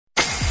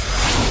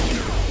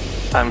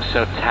I'm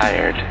so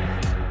tired.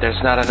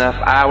 There's not enough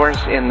hours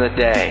in the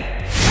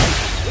day.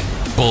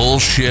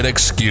 Bullshit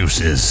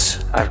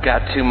excuses. I've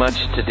got too much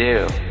to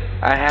do.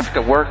 I have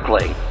to work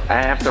late.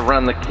 I have to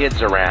run the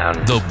kids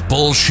around. The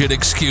bullshit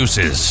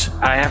excuses.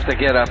 I have to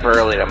get up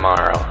early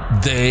tomorrow.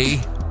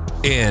 They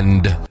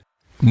end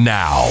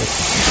now.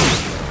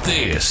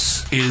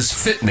 This is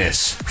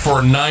fitness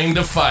for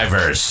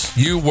 9-to-5ers.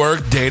 You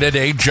work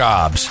day-to-day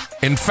jobs.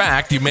 In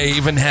fact, you may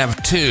even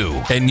have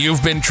two, and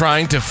you've been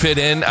trying to fit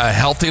in a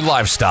healthy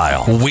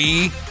lifestyle.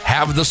 We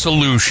have the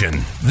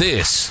solution.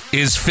 This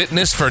is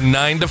fitness for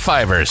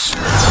 9-to-5ers.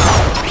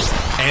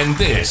 And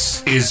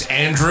this is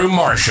Andrew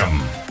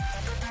Marsham.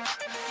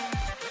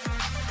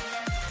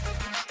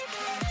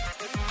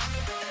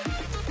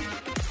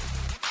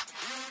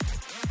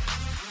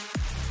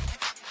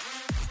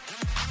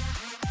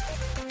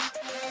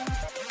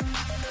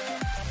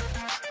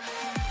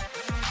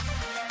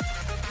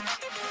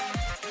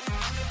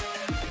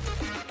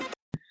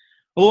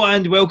 Hello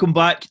and welcome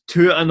back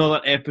to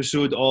another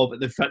episode of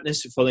the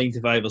Fitness for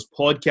 9-to-5ers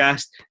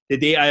podcast.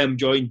 Today I am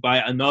joined by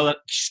another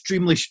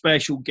extremely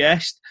special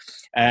guest,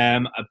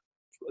 a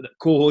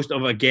co-host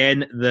of,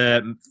 again,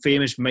 the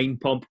famous Mind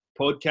Pump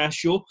podcast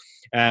show.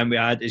 We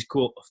had his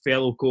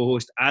fellow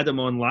co-host Adam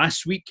on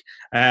last week.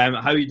 How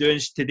are you doing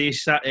today?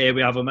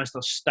 We have a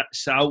Mr.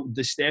 Sal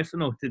Di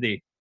Stefano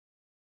today.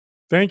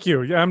 Thank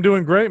you. Yeah, I'm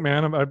doing great,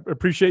 man. I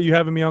appreciate you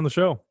having me on the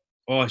show.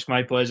 Oh, it's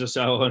my pleasure,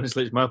 Sal.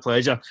 Honestly, it's my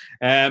pleasure.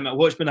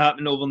 What's been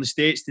happening over in the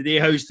States today?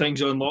 How's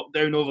things on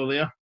lockdown over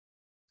there?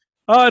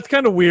 It's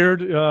kind of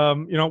weird.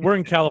 We're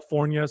in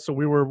California, so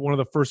we were one of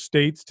the first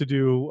states to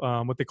do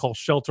what they call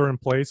shelter in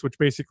place, which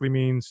basically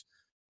means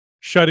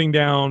shutting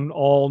down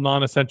all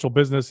non-essential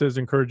businesses,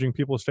 encouraging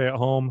people to stay at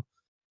home,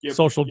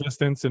 social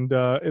distance, and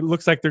it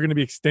looks like they're going to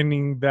be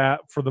extending that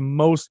for the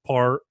most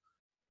part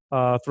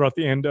throughout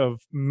the end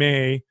of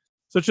May.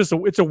 So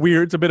it's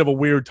a bit of a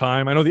weird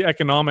time. I know the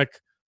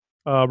economic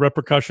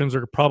repercussions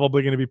are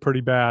probably going to be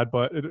pretty bad,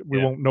 but we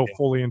won't know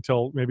fully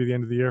until maybe the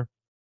end of the year.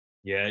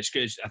 Yeah, it's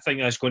good. I think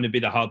that's going to be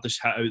the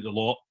hardest hit out of the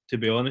lot, to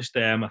be honest.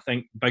 I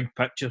think big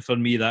picture for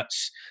me, that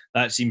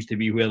seems to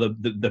be where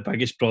the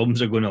biggest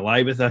problems are going to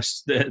lie with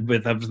this,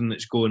 with everything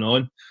that's going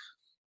on.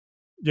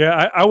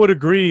 Yeah, I would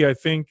agree. I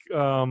think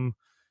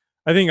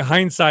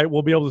hindsight,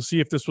 we'll be able to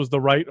see if this was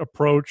the right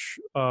approach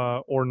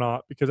or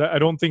not, because I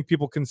don't think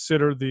people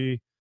consider that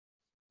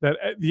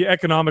the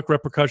economic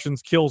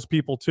repercussions kills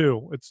people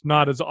too. It's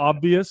not as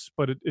obvious,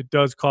 but it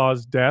does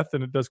cause death,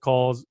 and it does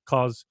cause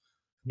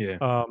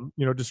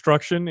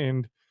destruction.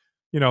 And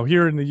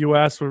here in the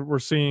U.S., we're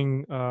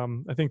seeing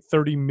I think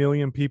 30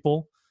 million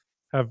people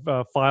have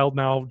filed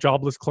now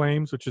jobless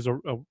claims, which is a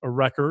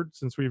record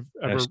since we've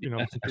ever.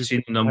 I've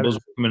seen the numbers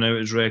coming out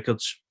as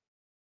records.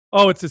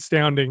 Oh, it's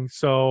astounding.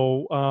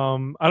 So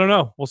I don't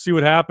know. We'll see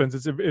what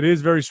happens. It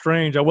is very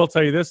strange. I will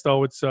tell you this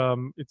though. It's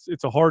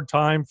a hard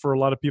time for a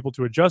lot of people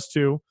to adjust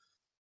to.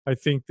 I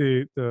think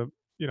we're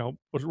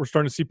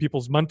starting to see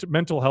people's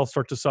mental health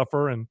start to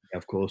suffer, and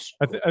of course,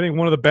 I think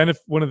one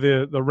of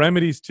the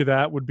remedies to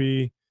that would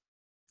be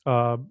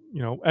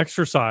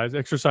exercise.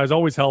 Exercise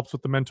always helps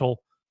with the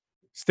mental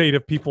state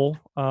of people.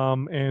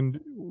 And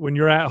when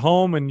you're at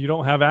home and you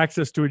don't have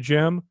access to a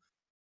gym,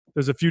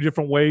 there's a few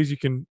different ways you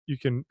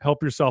can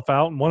help yourself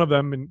out. And one of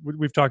them, and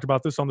we've talked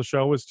about this on the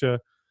show, is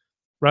to,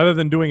 rather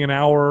than doing an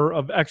hour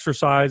of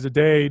exercise a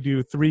day,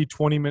 do 3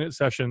 20-minute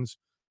sessions,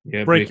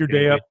 break your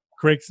day up,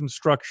 create some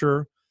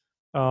structure,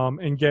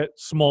 and get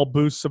small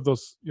boosts of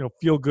those,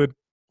 feel-good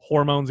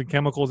hormones and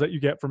chemicals that you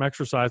get from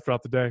exercise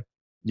throughout the day.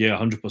 Yeah,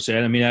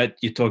 100%. I mean,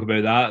 you talk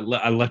about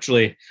that. I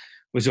literally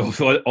was off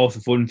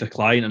the phone with a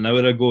client an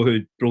hour ago who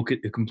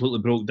completely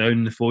broke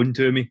down the phone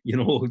to me,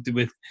 with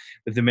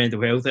the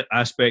mental health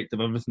aspect of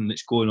everything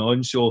that's going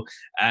on. So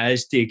it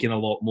is taking a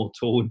lot more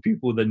toll on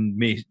people than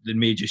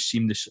may just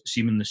seem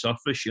in the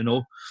surface,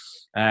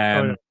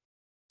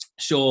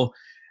 So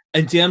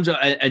in terms of,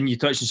 and you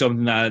touched on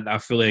something that I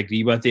fully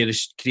agree with there,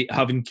 is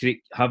having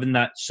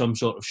that some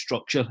sort of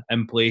structure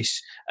in place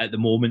at the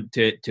moment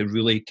to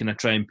really kind of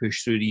try and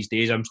push through these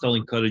days. I'm still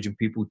encouraging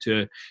people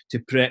to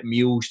prep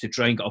meals, to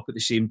try and get up at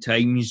the same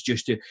times,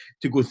 just to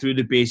go through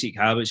the basic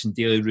habits and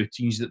daily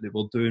routines that they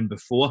were doing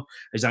before.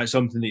 Is that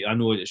something that I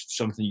know it's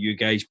something you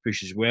guys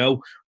push as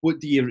well? What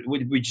would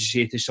you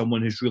say to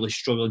someone who's really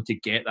struggling to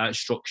get that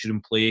structure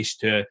in place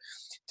to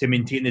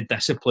maintain the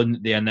discipline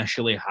that they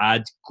initially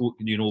had,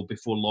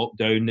 before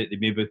lockdown, that they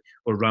maybe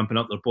were ramping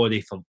up their body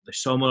for the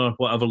summer or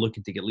whatever,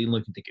 looking to get lean,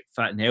 looking to get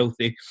fat and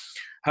healthy?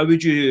 How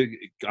would you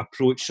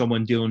approach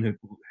someone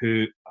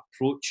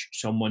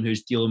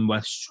who's dealing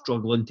with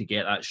struggling to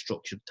get that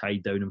structure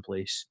tied down in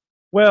place?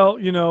 Well,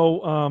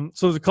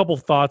 so there's a couple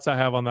of thoughts I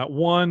have on that.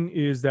 One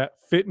is that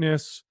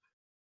fitness,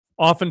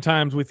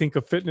 oftentimes we think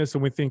of fitness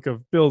and we think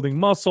of building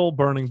muscle,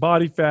 burning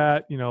body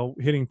fat,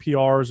 hitting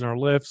PRs in our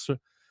lifts.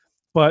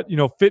 But,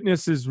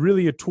 fitness is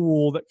really a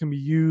tool that can be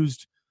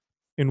used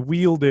and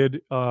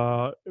wielded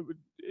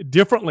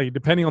differently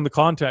depending on the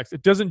context.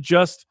 It isn't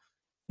just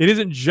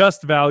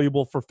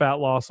valuable for fat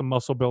loss and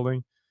muscle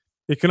building.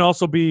 It can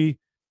also be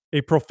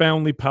a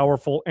profoundly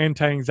powerful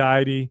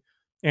anti-anxiety,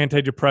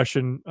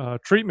 anti-depression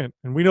treatment.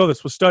 And we know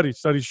this with studies.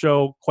 Studies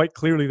show quite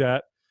clearly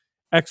that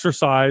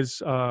exercise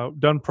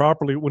done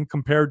properly, when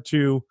compared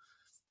to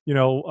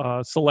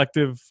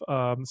selective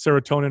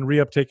serotonin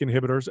reuptake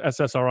inhibitors,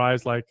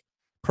 SSRIs like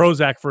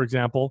Prozac, for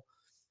example,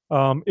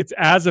 it's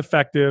as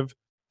effective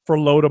for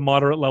low to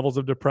moderate levels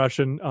of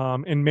depression,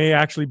 and may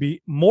actually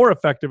be more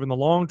effective in the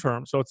long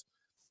term. So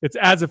it's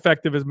as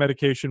effective as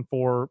medication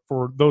for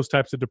those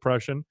types of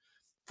depression.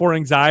 For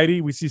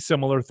anxiety, we see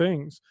similar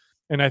things,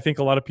 and I think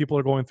a lot of people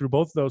are going through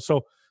both of those.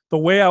 So the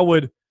way I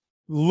would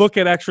look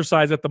at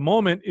exercise at the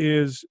moment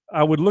is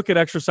I would look at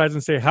exercise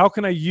and say, how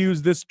can I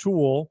use this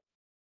tool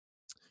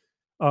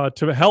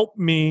to help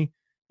me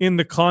in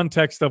the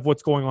context of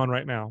what's going on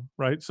right now,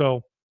 right?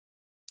 So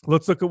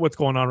let's look at what's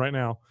going on right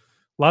now.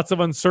 Lots of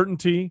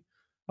uncertainty.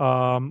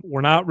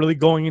 We're not really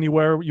going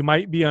anywhere. You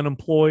might be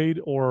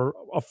unemployed or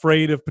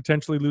afraid of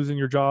potentially losing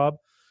your job.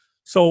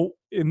 So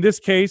in this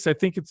case, I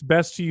think it's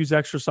best to use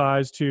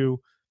exercise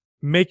to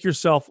make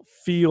yourself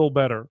feel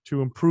better,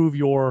 to improve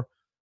your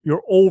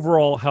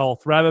overall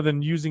health, rather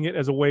than using it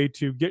as a way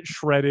to get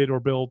shredded or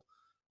build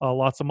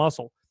lots of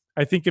muscle.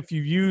 I think if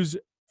you use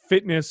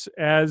fitness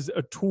as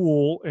a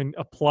tool and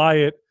apply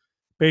it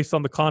based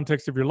on the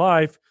context of your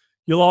life,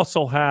 you'll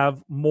also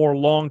have more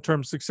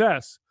long-term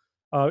success.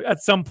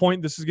 At some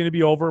point, this is going to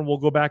be over and we'll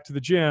go back to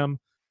the gym.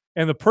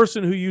 And the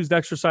person who used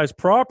exercise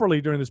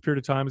properly during this period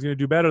of time is going to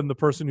do better than the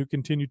person who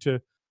continued to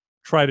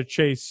try to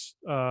chase,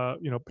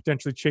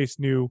 potentially chase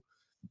new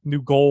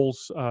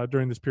goals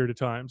during this period of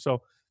time.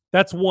 So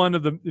that's one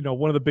of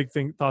the big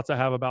thoughts I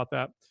have about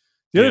that.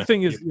 The other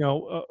thing is,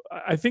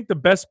 I think the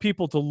best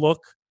people to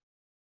look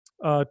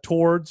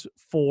towards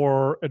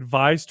for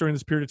advice during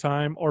this period of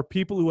time are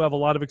people who have a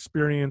lot of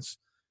experience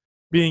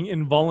being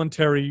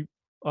involuntarily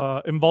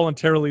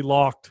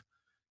locked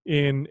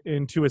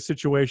into a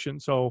situation.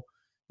 So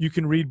you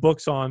can read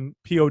books on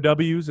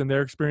POWs and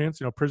their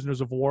experience,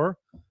 prisoners of war,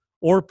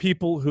 or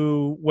people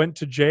who went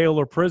to jail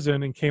or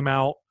prison and came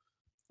out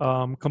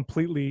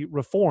completely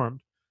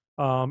reformed.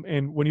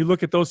 And when you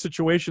look at those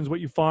situations, what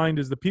you find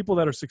is the people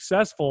that are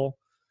successful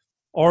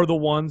are the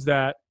ones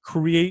that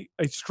create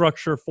a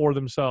structure for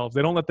themselves.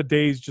 They don't let the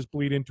days just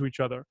bleed into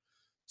each other.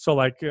 So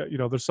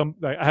there's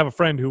I have a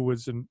friend who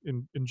was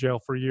in jail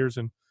for years,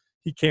 and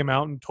he came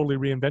out and totally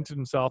reinvented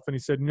himself. And he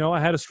said, I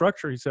had a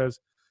structure. He says,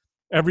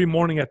 every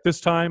morning at this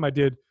time, I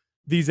did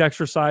these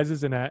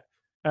exercises, and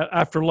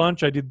after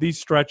lunch, I did these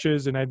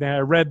stretches, and I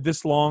read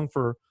this long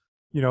for,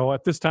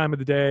 at this time of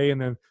the day.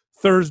 And then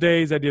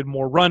Thursdays, I did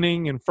more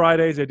running, and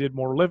Fridays, I did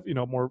more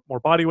more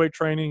body weight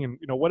training, and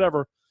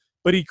whatever.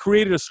 But he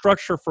created a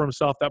structure for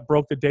himself that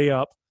broke the day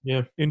up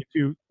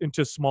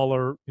into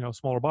smaller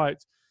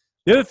bites.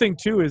 The other thing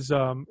too is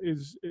and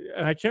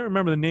I can't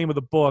remember the name of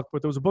the book,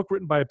 but there was a book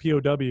written by a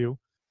POW,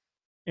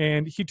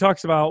 and he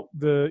talks about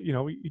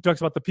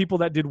the people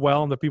that did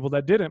well and the people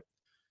that didn't.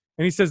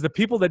 And he says the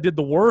people that did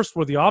the worst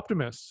were the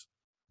optimists.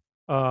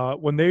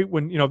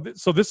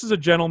 So this is a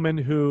gentleman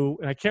who,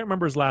 and I can't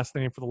remember his last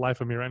name for the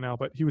life of me right now,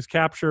 but he was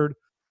captured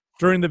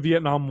during the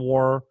Vietnam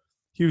War.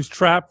 He was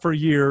trapped for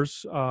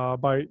years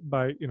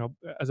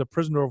as a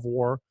prisoner of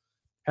war.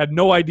 Had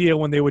no idea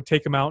when they would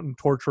take him out and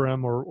torture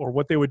him or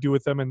what they would do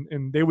with them,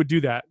 and they would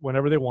do that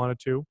whenever they wanted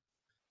to.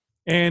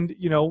 And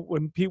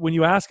when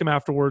you ask him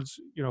afterwards,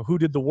 who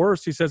did the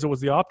worst, he says it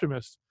was the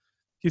optimists.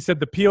 He said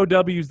the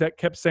POWs that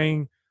kept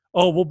saying,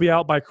 "Oh, we'll be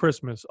out by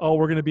Christmas. Oh,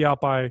 we're going to be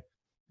out by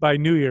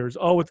New Year's.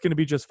 Oh, it's going to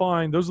be just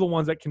fine." Those are the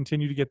ones that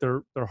continue to get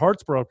their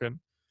hearts broken.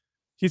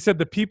 He said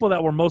the people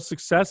that were most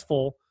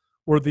successful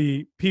were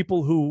the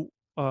people who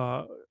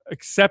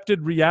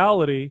accepted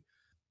reality,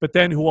 but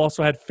then who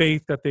also had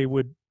faith that they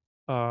would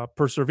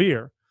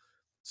persevere.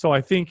 So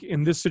I think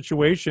in this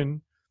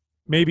situation,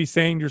 maybe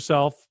saying to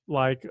yourself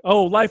like,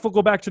 "Oh, life will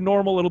go back to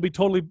normal. It'll be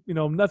totally,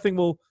 nothing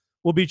will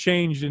be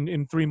changed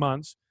in 3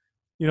 months."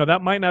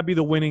 That might not be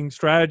the winning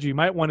strategy. You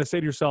might want to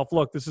say to yourself,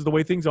 "Look, this is the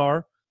way things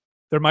are.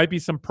 There might be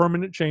some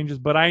permanent changes,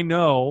 but I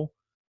know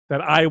that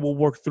I will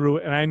work through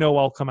it, and I know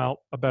I'll come out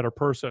a better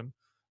person."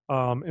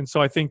 And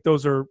so I think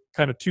those are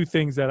kind of two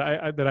things that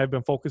I've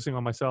been focusing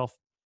on myself.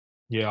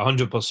 Yeah,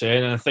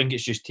 100%. And I think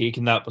it's just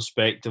taking that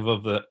perspective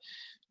of that,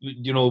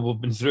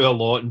 we've been through a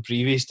lot in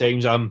previous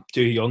times. I'm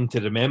too young to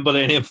remember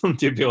any of them,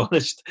 to be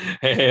honest.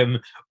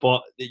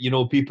 But,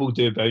 people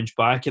do bounce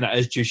back, and it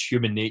is just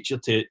human nature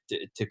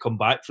to come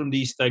back from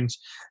these things.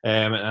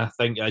 And I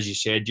think, as you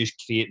said,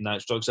 just creating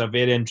that structure, a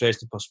very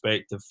interesting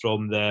perspective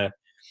from the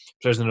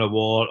prisoner of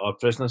war or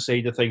prisoner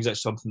side of things.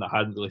 That's something that I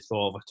hadn't really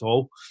thought of at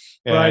all.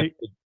 Right.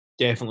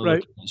 Definitely Right.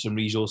 looking at some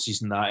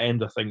resources in that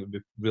end, I think would be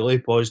really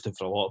positive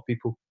for a lot of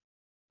people.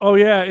 Oh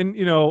yeah, and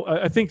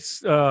I think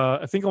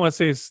I want to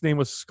say his name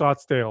was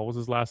Scottsdale was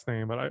his last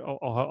name, but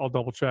I'll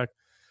double check.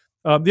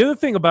 The other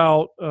thing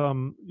about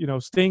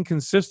staying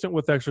consistent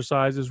with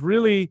exercise is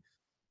really,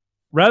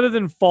 rather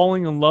than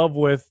falling in love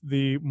with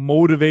the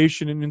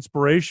motivation and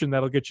inspiration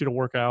that'll get you to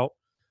work out,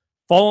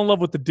 fall in love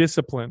with the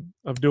discipline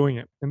of doing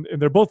it, and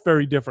they're both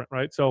very different,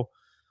 right? So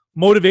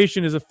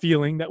motivation is a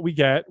feeling that we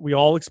get. We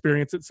all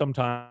experience it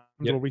sometimes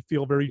Yep. where we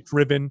feel very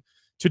driven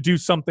to do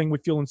something. We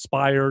feel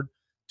inspired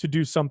to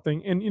do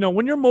something. And,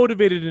 when you're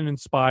motivated and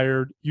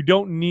inspired, you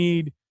don't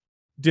need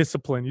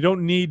discipline. You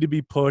don't need to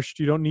be pushed.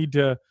 You don't need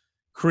to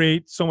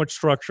create so much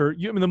structure.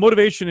 The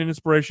motivation and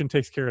inspiration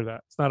takes care of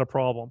that. It's not a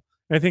problem.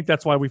 And I think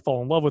that's why we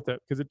fall in love with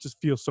it, because it just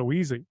feels so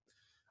easy.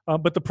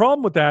 But the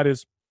problem with that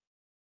is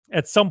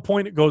at some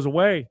point it goes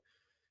away.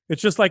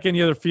 It's just like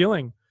any other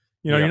feeling.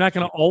 You're not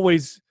going to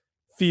always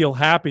feel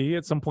happy.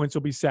 At some points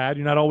you'll be sad.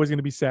 You're not always going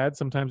to be sad.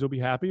 Sometimes you'll be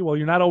happy. Well,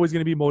 you're not always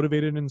going to be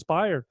motivated and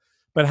inspired.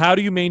 But how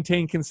do you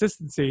maintain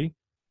consistency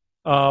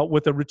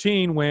with a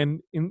routine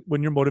when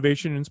your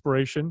motivation and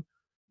inspiration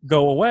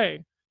go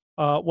away?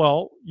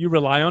 Well, you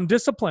rely on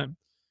discipline.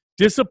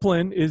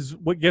 Discipline is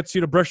what gets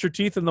you to brush your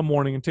teeth in the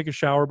morning and take a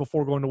shower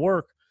before going to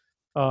work.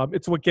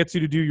 It's what gets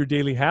you to do your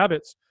daily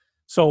habits.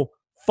 So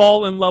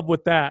fall in love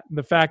with that. And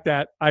the fact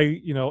that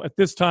at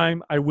this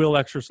time I will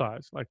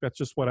exercise. Like, that's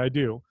just what I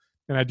do.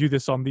 And I do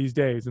this on these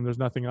days, and there's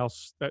nothing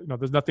else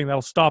there's nothing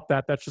that'll stop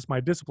that. That's just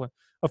my discipline.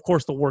 Of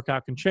course, the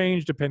workout can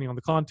change depending on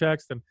the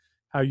context and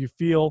how you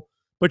feel,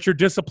 but you're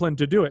disciplined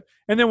to do it.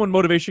 And then when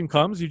motivation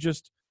comes,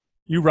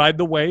 you ride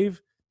the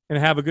wave and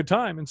have a good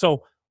time. And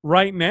so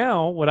right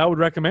now, what I would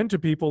recommend to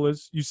people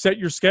is you set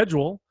your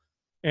schedule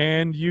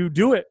and you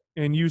do it,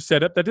 and you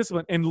set up that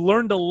discipline and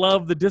learn to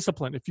love the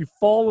discipline. If you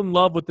fall in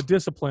love with the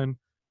discipline,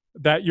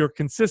 that you're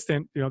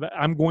consistent, that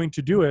I'm going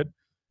to do it,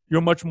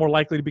 you're much more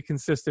likely to be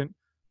consistent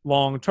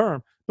long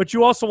term. But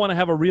you also want to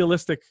have a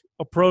realistic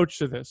approach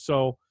to this.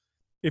 So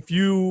if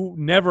you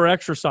never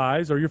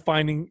exercise, or you're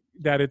finding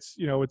that it's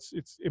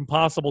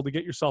impossible to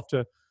get yourself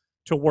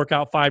to work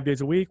out 5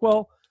 days a week,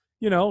 well,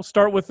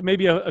 start with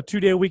maybe a 2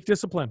 day a week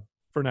discipline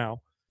for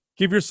now.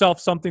 Give yourself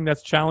something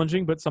that's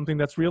challenging, but something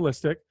that's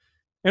realistic.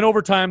 And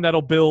over time,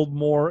 that'll build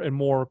more and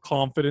more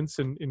confidence,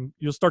 and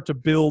you'll start to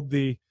build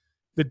the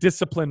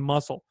discipline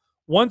muscle.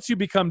 Once you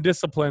become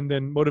disciplined,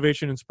 then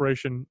motivation and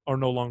inspiration are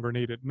no longer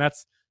needed. And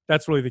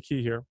that's really the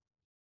key here.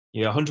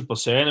 Yeah,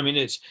 100%. I mean,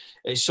 it's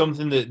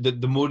something that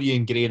the more you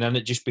ingrain in,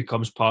 it just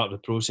becomes part of the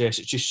process.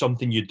 It's just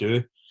something you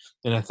do.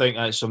 And I think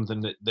that's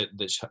something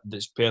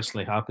that's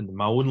personally happened in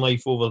my own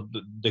life over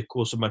the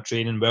course of my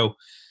training. Well,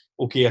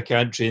 okay, I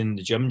can't train in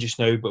the gym just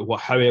now, but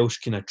how else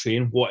can I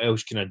train? What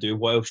else can I do?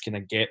 What else can I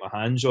get my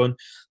hands on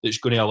that's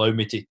going to allow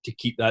me to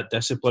keep that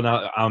discipline?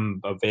 I'm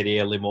a very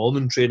early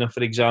morning trainer,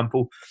 for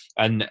example,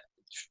 and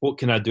what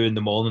can I do in the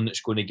morning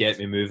that's going to get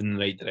me moving in the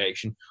right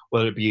direction?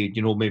 Whether it be,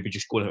 maybe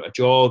just going out a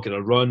jog or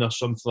a run or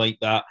something like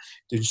that,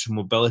 doing some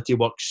mobility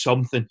work,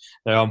 something.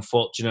 Now, I'm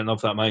fortunate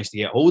enough that I managed to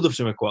get hold of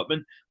some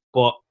equipment,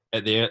 but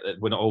when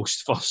it all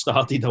first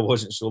started, I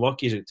wasn't so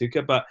lucky as it took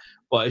a bit.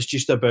 But it's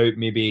just about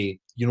maybe,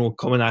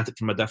 coming at it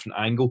from a different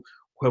angle.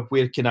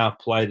 Where can I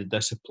apply the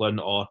discipline,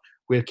 or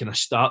where can I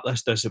start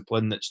this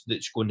discipline that's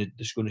going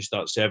to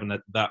start serving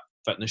that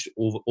fitness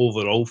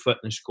overall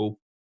fitness goal?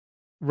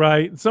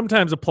 Right.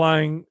 Sometimes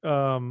applying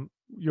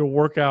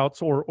your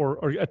workouts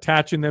or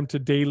attaching them to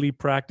daily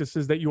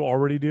practices that you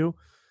already do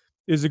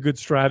is a good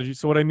strategy.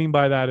 So what I mean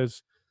by that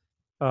is,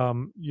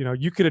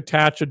 you could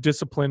attach a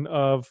discipline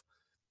of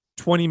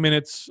 20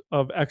 minutes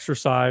of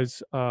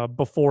exercise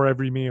before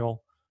every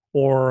meal,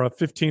 or a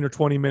 15 or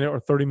 20 minute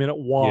or 30-minute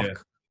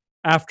walk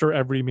after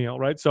every meal,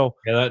 right? So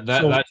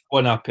that's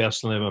one I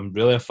personally am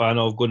really a fan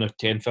of, going a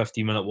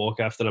 10-15 minute walk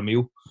after a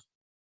meal.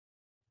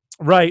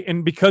 Right.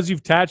 And because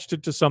you've attached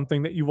it to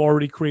something that you've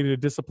already created a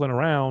discipline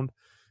around,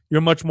 you're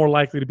much more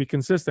likely to be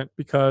consistent,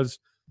 because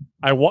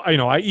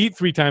I eat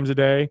 3 times a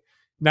day.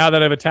 Now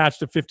that I've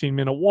attached a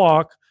 15-minute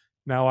walk,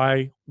 now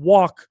I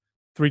walk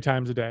 3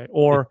 times a day.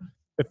 Or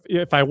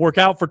if I work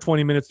out for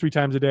 20 minutes 3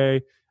 times a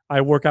day,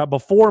 I work out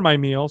before my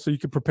meal. So you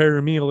can prepare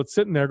your meal. It's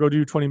sitting there, go do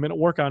your 20-minute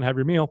workout and have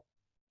your meal.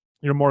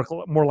 You're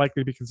more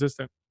likely to be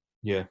consistent.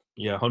 Yeah,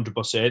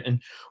 100%.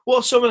 And what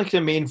are some of the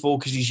main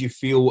focuses you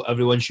feel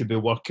everyone should be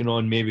working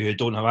on, maybe who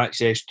don't have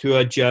access to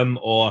a gym,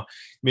 or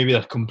maybe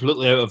they're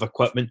completely out of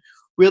equipment?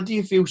 Where do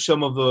you feel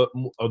some of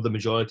the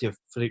majority of,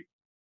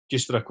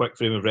 just for a quick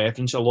frame of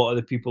reference, a lot of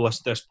the people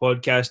listen to this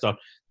podcast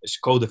it's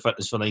called the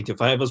Fitness for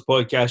 9-to-5ers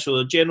podcast. So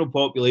the general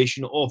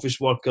population, office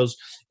workers,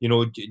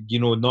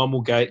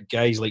 normal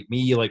guys like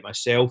me, like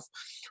myself.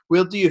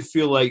 Where do you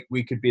feel like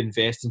we could be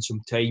investing some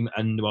time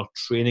in our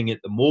training at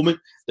the moment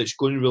that's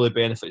going to really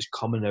benefit us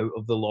coming out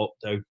of the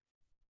lockdown?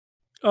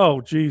 Oh,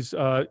 geez.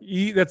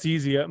 That's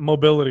easy.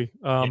 Mobility.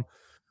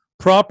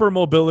 Proper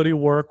mobility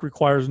work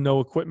requires no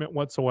equipment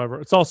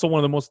whatsoever. It's also one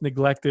of the most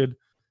neglected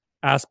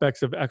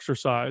aspects of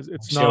exercise.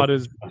 It's not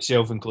as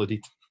myself included.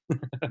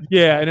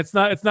 Yeah, and it's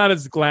not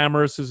as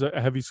glamorous as a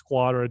heavy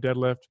squat or a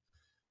deadlift.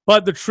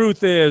 But the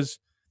truth is,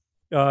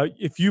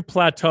 if you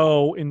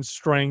plateau in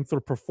strength or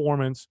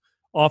performance,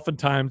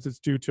 oftentimes it's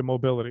due to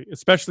mobility.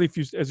 Especially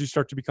as you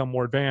start to become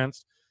more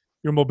advanced,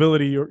 your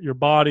mobility, your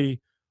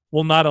body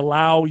will not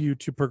allow you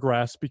to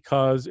progress,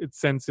 because it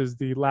senses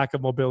the lack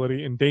of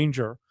mobility and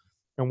danger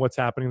and what's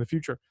happening in the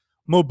future.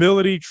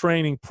 Mobility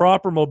training,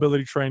 proper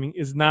mobility training,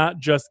 is not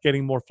just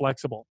getting more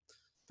flexible.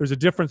 There's a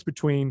difference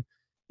between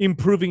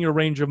improving your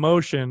range of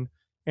motion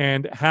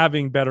and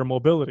having better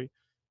mobility.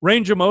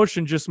 Range of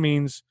motion just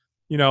means,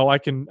 I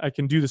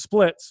can do the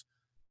splits.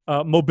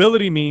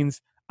 Mobility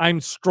means I'm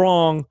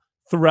strong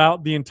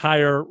throughout the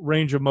entire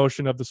range of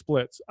motion of the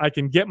splits. I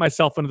can get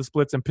myself into the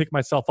splits and pick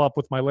myself up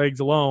with my legs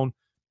alone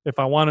if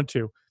I wanted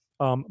to.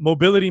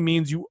 Mobility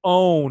means you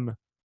own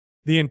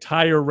the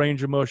entire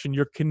range of motion.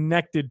 You're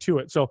connected to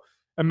it. So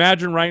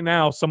imagine right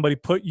now somebody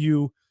put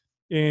you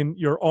in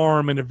your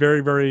arm in a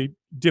very, very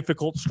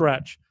difficult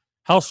stretch.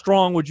 How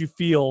strong would you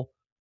feel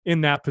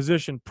in that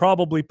position?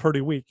 Probably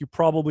pretty weak. You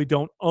probably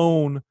don't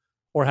own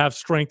or have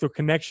strength or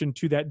connection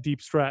to that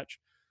deep stretch.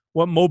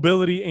 What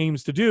mobility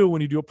aims to do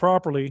when you do it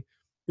properly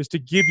is to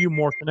give you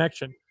more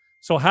connection.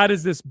 So how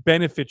does this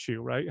benefit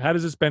you, right? How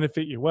does this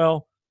benefit you?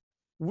 Well,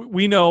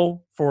 we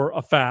know for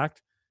a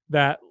fact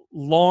that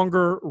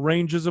longer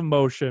ranges of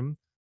motion,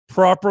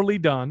 properly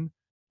done,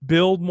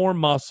 build more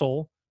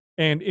muscle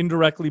and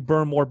indirectly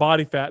burn more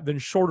body fat than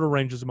shorter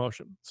ranges of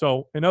motion.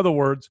 So in other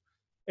words,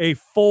 a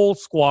full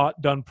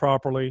squat done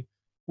properly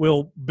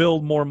will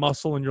build more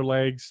muscle in your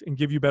legs and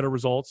give you better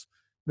results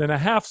than a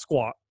half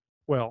squat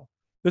will.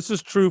 This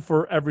is true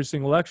for every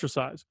single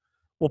exercise.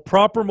 Well,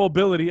 proper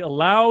mobility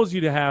allows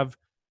you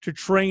to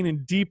train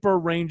in deeper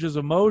ranges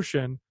of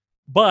motion,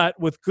 but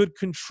with good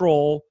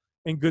control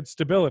and good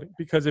stability.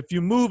 Because if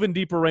you move in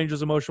deeper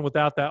ranges of motion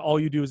without that, all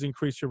you do is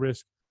increase your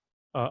risk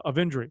of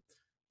injury.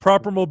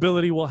 Proper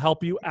mobility will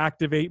help you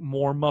activate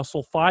more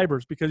muscle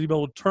fibers because you'll be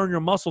able to turn your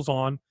muscles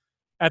on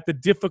at the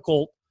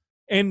difficult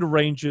end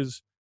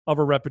ranges of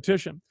a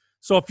repetition.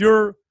 So if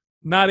you're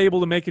not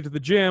able to make it to the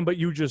gym, but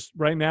you just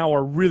right now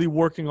are really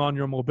working on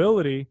your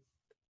mobility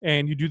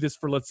and you do this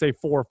for, let's say,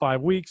 4 or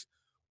 5 weeks,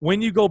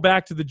 when you go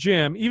back to the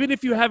gym, even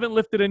if you haven't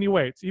lifted any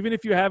weights, even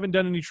if you haven't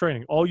done any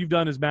training, all you've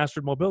done is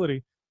mastered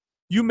mobility,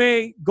 you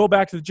may go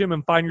back to the gym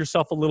and find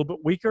yourself a little bit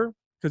weaker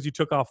because you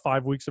took off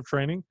 5 weeks of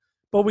training.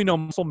 But we know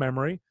muscle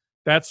memory,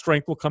 that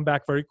strength will come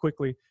back very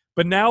quickly.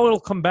 But now it'll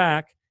come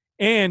back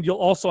and you'll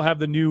also have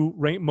the new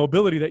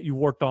mobility that you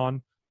worked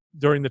on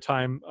during the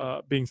time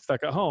being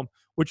stuck at home,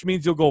 which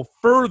means you'll go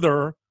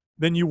further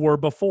than you were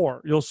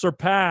before. You'll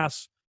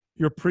surpass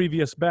your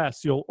previous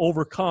best. You'll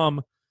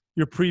overcome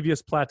your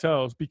previous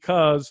plateaus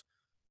because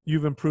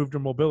you've improved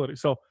your mobility.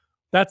 So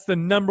that's the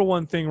number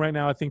one thing right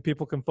now I think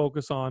people can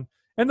focus on.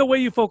 And the way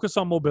you focus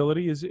on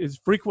mobility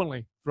is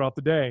frequently throughout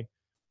the day.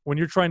 When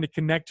you're trying to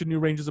connect to new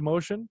ranges of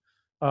motion,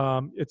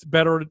 it's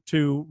better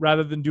to,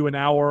 rather than do an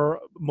hour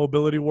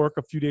mobility work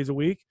a few days a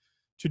week,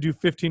 to do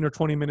 15 or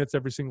 20 minutes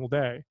every single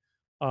day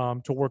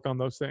to work on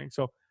those things.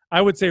 So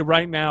I would say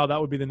right now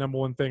that would be the number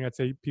one thing I'd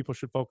say people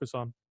should focus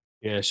on.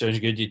 Yeah, sounds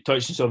good. You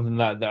touched on something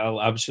that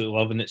I'll absolutely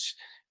love, and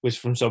was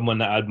from someone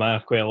that I admire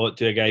quite a lot,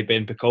 to a guy,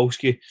 Ben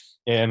Pekulski,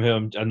 who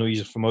I know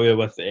you're familiar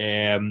with.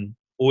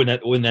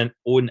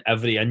 Own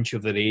every inch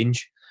of the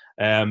range,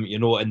 and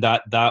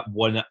that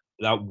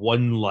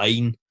one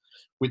line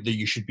that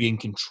you should be in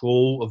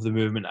control of the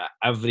movement at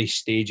every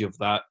stage of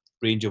that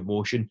range of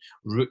motion.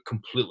 Route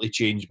completely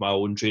changed my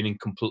own training,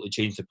 completely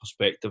changed the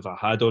perspective I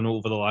had on it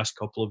over the last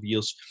couple of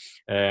years.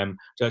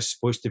 Just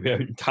supposed to be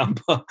out in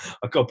Tampa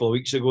a couple of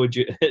weeks ago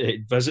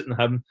visiting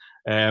him,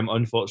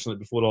 unfortunately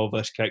before all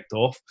this kicked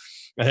off.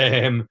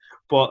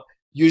 But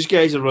you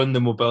guys are running the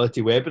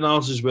mobility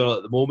webinars as well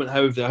at the moment.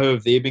 How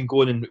have they been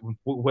going, and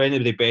when are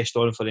they best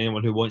on for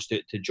anyone who wants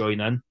to join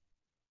in?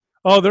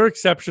 Oh, they're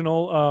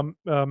exceptional.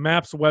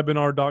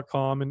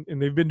 Mapswebinar.com,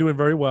 and they've been doing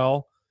very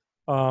well.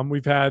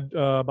 We've had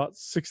about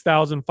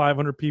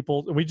 6,500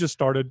 people. We just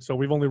started, so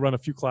we've only run a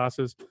few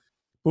classes.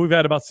 But we've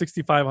had about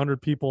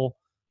 6,500 people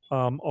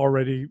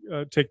already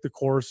take the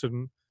course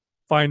and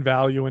find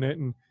value in it.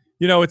 And,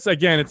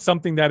 it's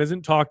something that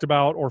isn't talked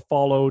about or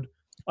followed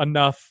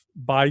enough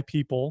by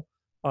people.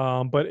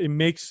 But it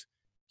makes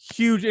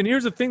huge. And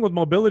here's the thing with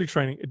mobility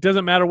training. It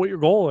doesn't matter what your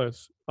goal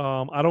is.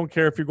 I don't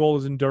care if your goal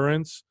is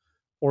endurance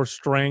or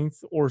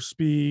strength or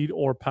speed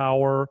or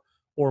power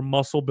or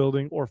muscle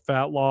building or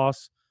fat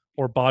loss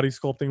or body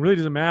sculpting. It really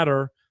doesn't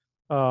matter.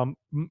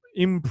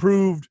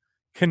 Improved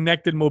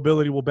connected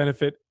mobility will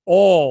benefit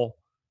all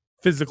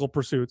physical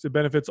pursuits. It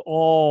benefits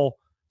all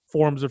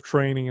forms of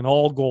training and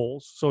all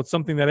goals. So it's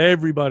something that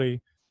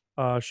everybody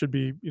should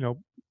be,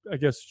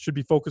 should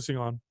be focusing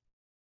on.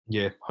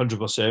 Yeah,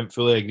 100%.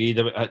 Fully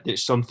agreed.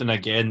 It's something,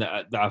 again,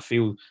 that I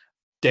feel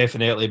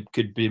definitely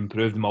could be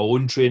improved in my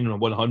own training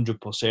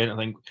 100%. I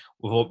think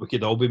we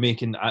could all be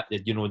making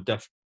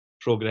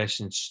progress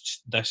in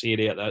this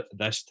area at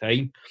this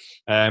time.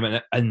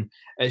 And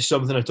it's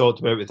something I talked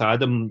about with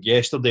Adam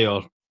yesterday,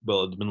 or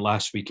well, it'd been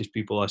last week as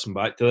people listen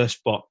back to this,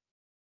 but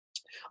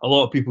a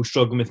lot of people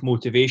struggling with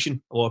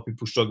motivation, a lot of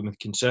people struggling with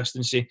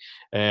consistency,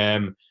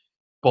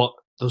 but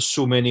there's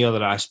so many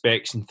other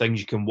aspects and things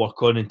you can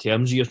work on in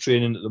terms of your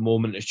training at the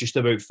moment. It's just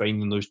about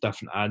finding those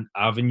different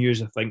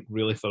avenues, I think,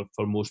 really, for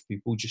most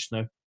people just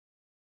now.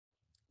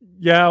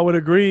 Yeah, I would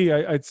agree.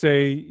 I'd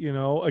say,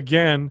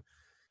 again,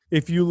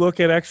 if you look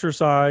at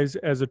exercise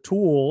as a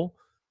tool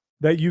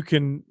that you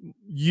can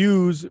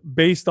use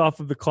based off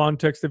of the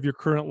context of your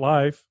current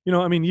life,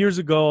 years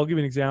ago, I'll give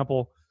you an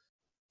example.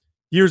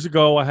 years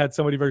ago, I had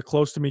somebody very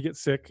close to me get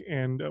sick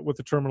and with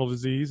a terminal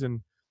disease,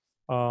 and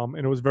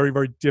it was a very,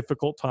 very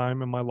difficult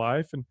time in my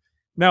life. And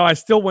now I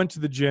still went to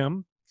the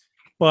gym,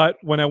 but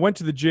when I went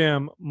to the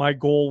gym, my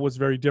goal was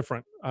very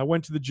different. I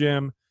went to the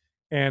gym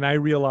and I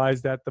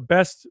realized that the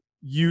best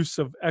use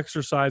of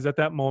exercise at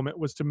that moment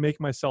was to make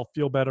myself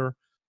feel better,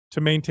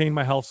 to maintain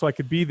my health so I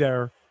could be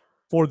there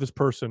for this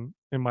person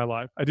in my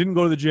life. I didn't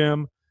go to the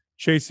gym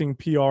chasing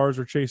PRs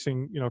or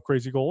chasing,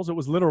 crazy goals. It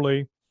was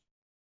literally,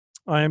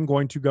 I am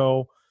going to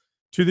go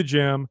to the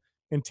gym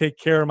and take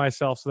care of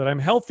myself so that I'm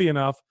healthy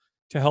enough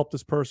to help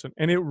this person.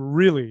 And it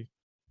really,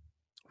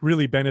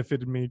 really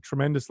benefited me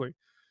tremendously.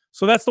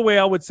 So that's the way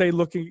I would say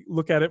look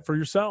at it for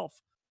yourself.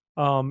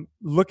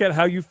 Look at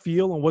how you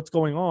feel and what's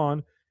going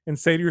on, and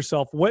say to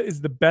yourself, what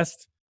is the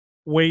best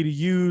way to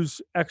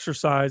use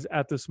exercise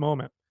at this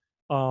moment?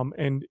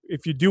 And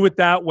if you do it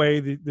that way,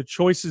 the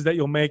choices that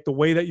you'll make, the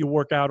way that you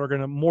work out, are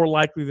going to more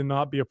likely than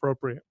not be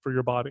appropriate for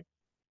your body.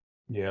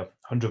 Yeah,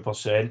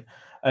 100%.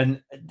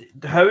 And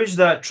how is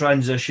that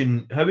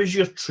transition? How is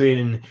your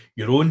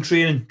own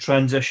training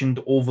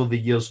transitioned over the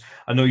years?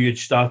 I know you'd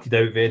started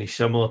out very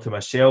similar to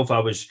myself. I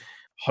was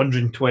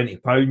 120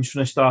 pounds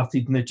when I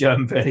started in the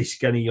gym, very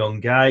skinny young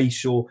guy.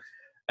 So,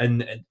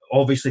 and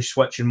obviously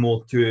switching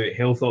more to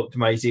health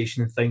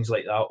optimization and things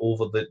like that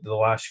over the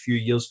last few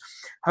years.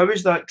 How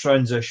has that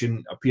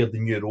transition appeared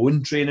in your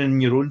own training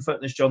and your own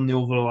fitness journey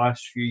over the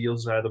last few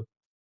years, Adam?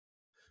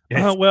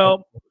 Yes.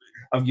 Well,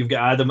 You've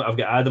got Adam. I've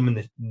got Adam in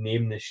the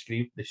name the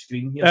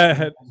screen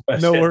here.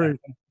 No worries.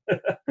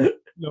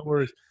 No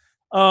worries.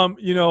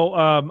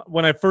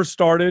 When I first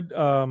started,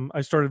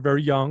 I started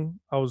very young.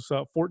 I was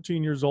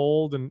 14 years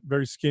old and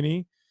very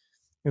skinny,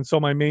 and so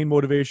my main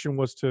motivation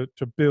was to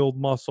build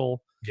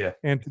muscle,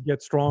 and to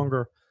get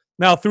stronger.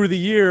 Now, through the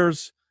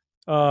years,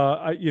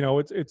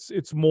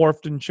 it's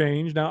morphed and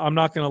changed. Now, I'm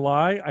not going to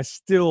lie, I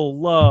still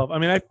love. I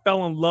mean, I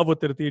fell in love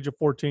with it at the age of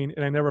 14,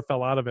 and I never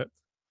fell out of it.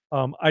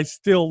 I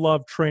still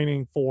love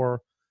training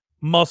for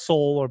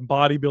muscle or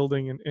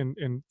bodybuilding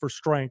and for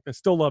strength. I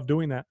still love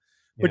doing that.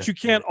 But you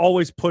can't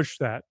always push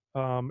that.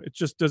 It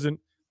just doesn't.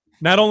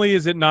 Not only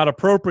is it not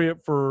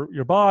appropriate for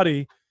your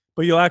body,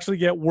 but you'll actually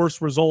get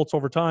worse results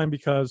over time,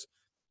 because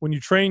when you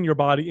train your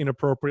body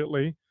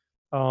inappropriately,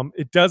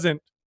 it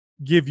doesn't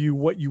give you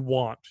what you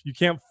want. You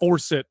can't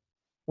force it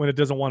when it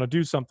doesn't want to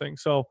do something.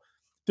 So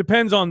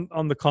depends on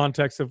the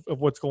context of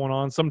what's going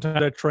on.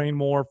 Sometimes I train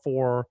more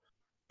for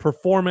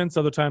performance.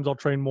 Other times I'll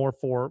train more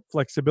for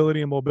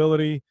flexibility and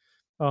mobility.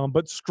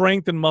 But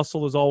strength and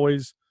muscle is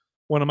always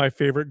one of my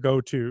favorite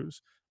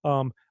go-tos.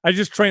 I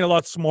just train a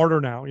lot smarter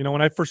now.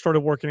 When I first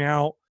started working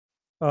out,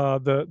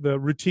 the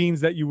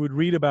routines that you would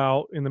read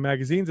about in the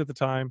magazines at the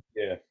time,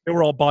 they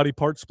were all body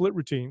part split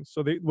routines.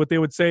 So what they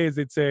would say is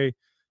they'd say,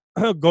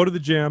 go to the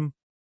gym,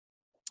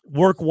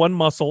 work one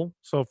muscle.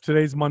 So if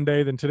today's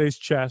Monday, then today's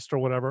chest or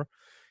whatever,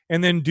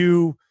 and then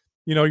do,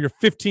 your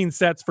 15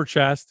 sets for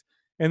chest,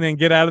 and then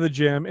get out of the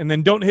gym, and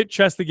then don't hit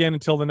chest again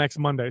until the next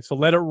Monday. So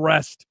let it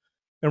rest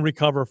and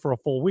recover for a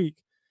full week.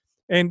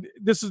 And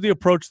this is the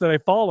approach that I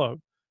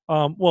followed.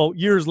 Well,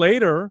 years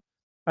later,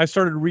 I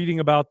started reading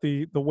about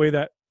the way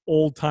that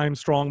old-time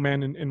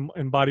strongmen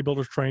and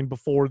bodybuilders trained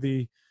before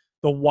the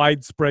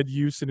widespread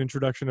use and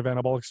introduction of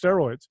anabolic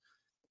steroids.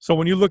 So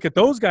when you look at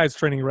those guys'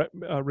 training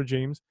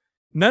regimes,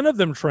 none of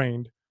them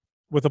trained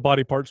with a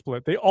body part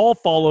split. They all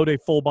followed a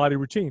full body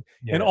routine,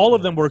 and all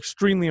of them were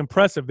extremely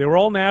impressive. They were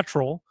all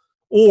natural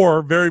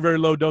or very, very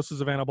low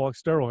doses of anabolic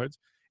steroids,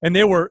 and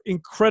they were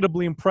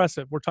incredibly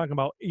impressive. We're talking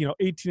about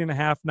 18 and a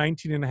half,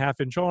 19 and a half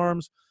inch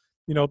arms.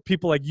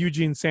 People like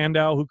Eugene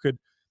Sandow, who could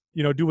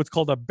do what's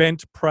called a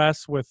bent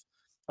press with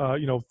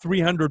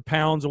 300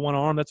 pounds in one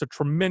arm. That's a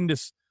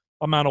tremendous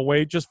amount of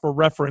weight. Just for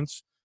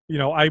reference,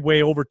 I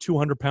weigh over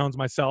 200 pounds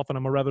myself, and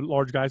I'm a rather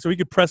large guy. So he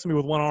could press me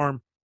with one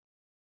arm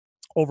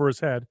over his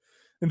head.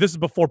 And this is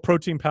before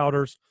protein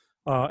powders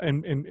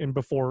and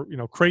before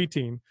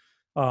creatine.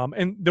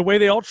 And the way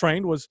they all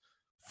trained was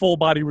full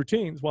body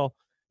routines. Well,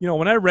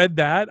 when I read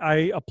that,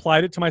 I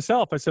applied it to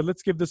myself. I said,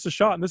 let's give this a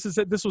shot. And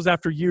this was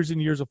after years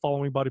and years of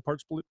following body part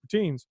split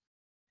routines.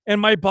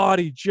 And my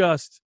body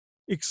just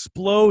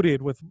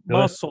exploded with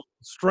muscle,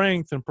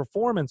 strength, and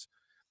performance.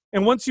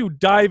 And once you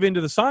dive into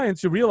the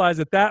science, you realize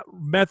that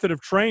method of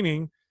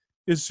training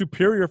is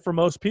superior for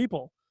most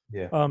people.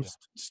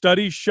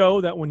 Studies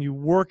show that when you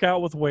work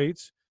out with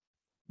weights,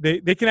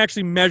 they can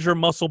actually measure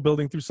muscle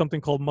building through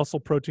something called muscle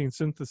protein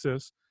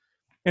synthesis.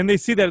 And they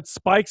see that it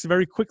spikes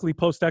very quickly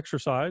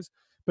post-exercise,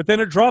 but then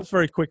it drops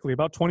very quickly,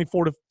 about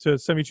 24 to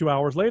 72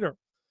 hours later.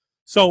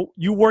 So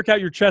you work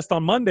out your chest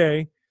on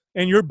Monday,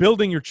 and you're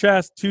building your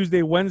chest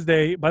Tuesday,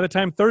 Wednesday. By the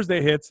time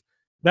Thursday hits,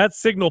 that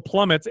signal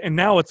plummets, and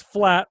now it's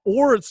flat,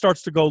 or it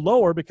starts to go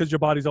lower because your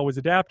body's always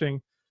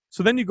adapting.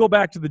 So then you go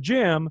back to the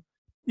gym,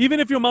 even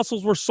if your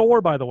muscles were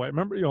sore, by the way.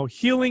 Remember,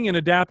 healing and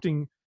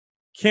adapting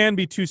can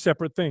be two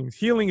separate things.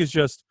 Healing is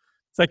just,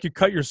 it's like you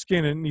cut your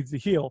skin and it needs to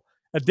heal.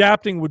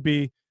 Adapting would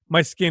be,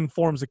 my skin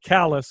forms a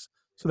callus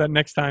so that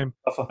next time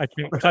I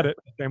can't cut it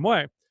the same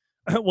way.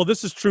 Well,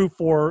 this is true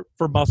for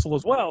muscle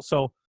as well.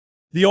 So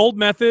the old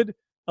method,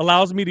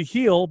 allows me to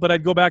heal, but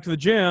I'd go back to the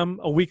gym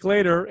a week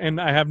later and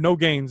I have no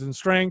gains in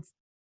strength,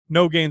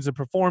 no gains in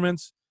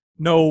performance,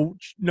 no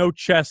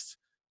chest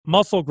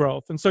muscle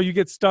growth. And so you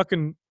get stuck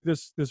in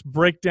this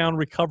breakdown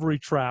recovery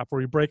trap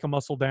where you break a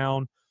muscle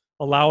down,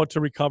 allow it to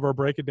recover,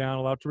 break it down,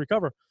 allow it to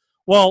recover.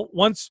 Well,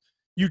 once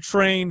you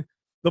train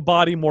the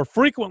body more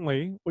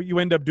frequently, what you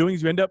end up doing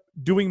is you end up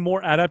doing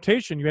more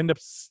adaptation. You end up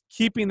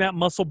keeping that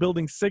muscle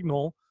building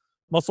signal,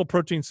 muscle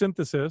protein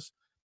synthesis,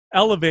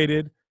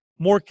 elevated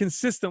more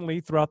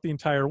consistently throughout the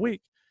entire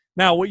week.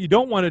 Now, what you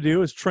don't want to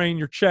do is train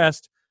your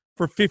chest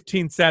for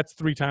 15 sets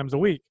 3 times a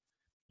week.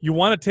 You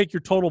want to take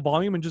your total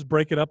volume and just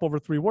break it up over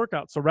 3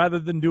 workouts. So rather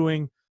than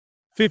doing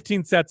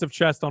 15 sets of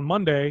chest on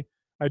Monday,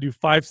 I do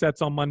 5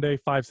 sets on Monday,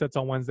 5 sets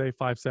on Wednesday,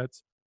 5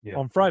 sets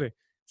on Friday.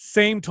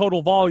 Same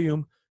total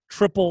volume,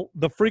 triple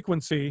the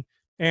frequency,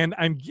 and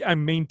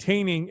I'm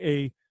maintaining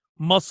a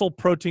muscle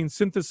protein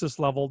synthesis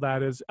level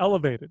that is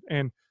elevated.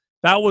 And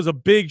that was a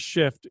big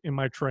shift in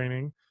my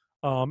training.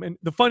 And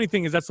the funny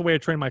thing is that's the way I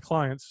train my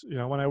clients. You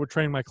know, when I would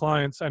train my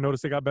clients, I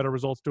noticed they got better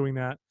results doing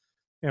that.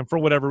 And for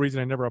whatever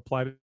reason, I never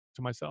applied it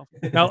to myself.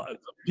 Now,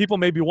 people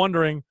may be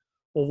wondering,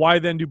 well, why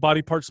then do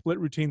body part split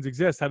routines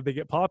exist? How did they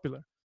get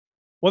popular?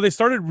 Well, they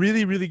started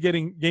really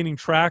gaining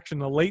traction in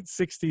the late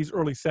 60s,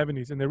 early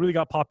 70s, and they really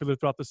got popular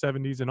throughout the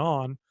 70s and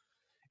on.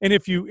 And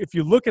if you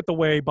look at the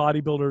way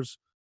bodybuilders,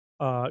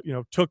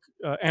 took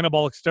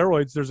anabolic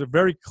steroids, there's a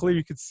very clear,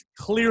 you could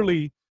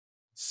clearly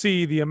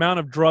see the amount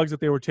of drugs that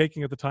they were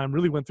taking at the time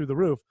really went through the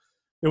roof.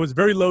 There was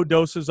very low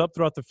doses up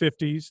throughout the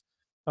 50s.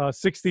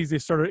 60s, they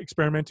started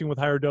experimenting with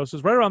higher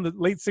doses. Right around the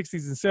late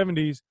 60s and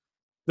 70s,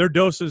 their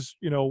doses,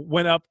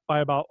 went up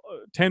by about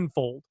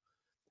tenfold.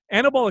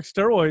 Anabolic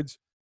steroids,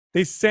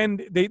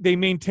 they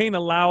maintain a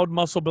loud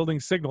muscle building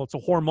signal. It's a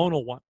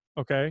hormonal one,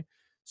 okay?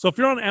 So if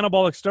you're on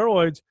anabolic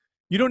steroids,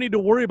 you don't need to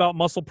worry about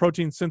muscle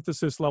protein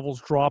synthesis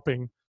levels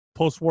dropping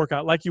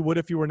post-workout like you would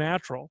if you were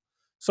natural.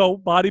 So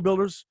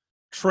bodybuilders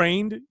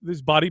trained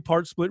these body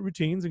part split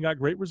routines and got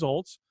great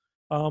results.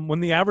 When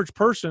the average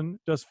person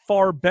does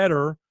far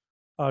better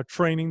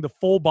training the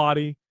full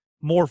body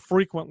more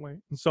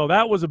frequently. And so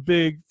that was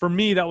for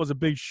me, that was a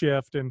big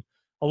shift. And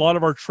a lot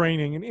of our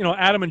training, and,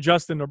 Adam and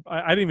Justin,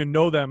 I didn't even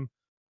know them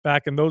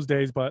back in those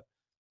days, but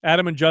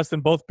Adam and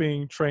Justin, both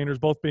being trainers,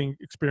 both being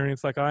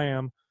experienced like I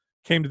am,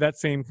 came to that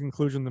same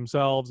conclusion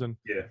themselves. And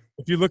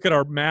if you look at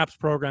our MAPS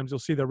programs, you'll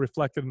see they're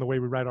reflected in the way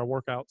we write our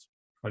workouts.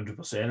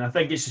 100%. I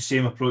think it's the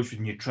same approach with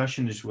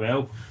nutrition as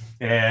well.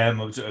 I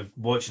was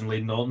watching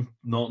Lee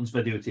Norton's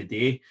video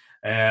today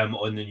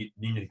on the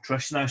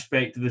nutrition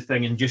aspect of the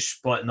thing, and just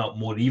splitting up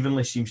more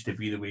evenly seems to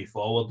be the way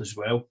forward as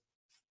well.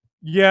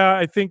 Yeah,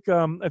 I think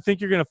you're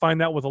going to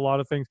find that with a lot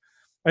of things.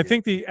 I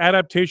think the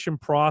adaptation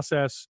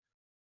process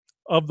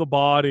of the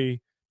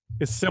body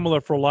is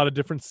similar for a lot of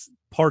different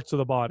parts of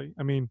the body.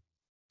 I mean,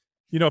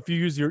 if you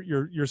use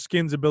your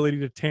skin's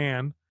ability to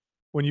tan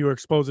when you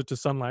expose it to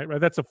sunlight, right?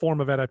 That's a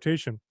form of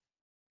adaptation.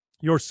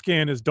 Your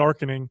skin is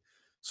darkening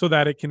so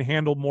that it can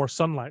handle more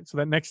sunlight. So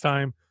that next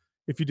time,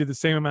 if you did the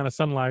same amount of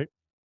sunlight,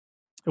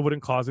 it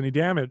wouldn't cause any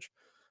damage.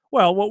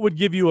 Well, what would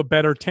give you a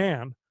better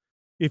tan?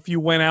 If you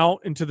went out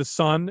into the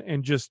sun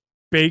and just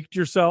baked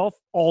yourself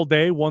all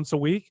day once a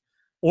week,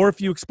 or if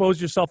you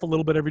expose yourself a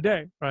little bit every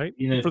day, right?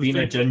 Being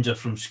a ginger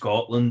from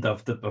Scotland,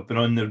 I've been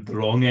on the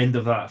wrong end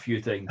of that a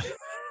few times.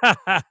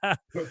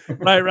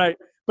 Right.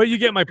 But you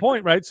get my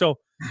point, right? So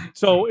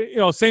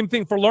same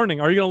thing for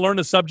learning. Are you going to learn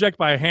a subject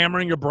by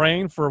hammering your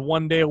brain for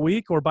one day a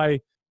week, or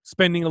by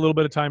spending a little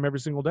bit of time every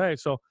single day?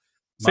 So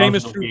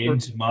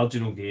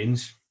marginal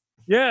gains.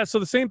 Yeah, so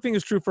the same thing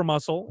is true for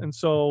muscle. And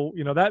so,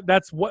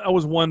 that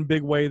was one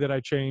big way that I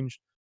changed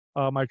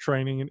my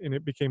training, and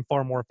it became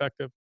far more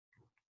effective.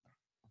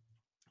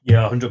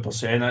 Yeah,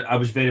 100%. I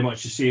was very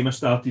much the same. I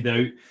started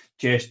out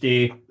chest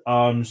day,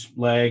 arms,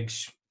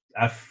 legs.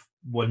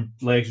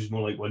 Legs was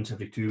more like once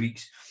every 2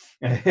 weeks.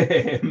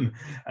 And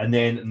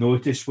then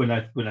noticed when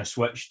I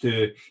switched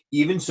to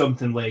even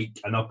something like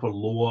an upper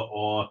lower,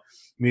 or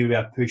maybe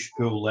a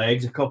push-pull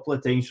legs a couple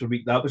of times per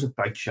week, that was a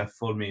big shift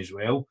for me as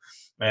well.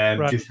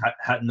 Right. Just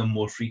hitting them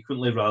more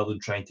frequently rather than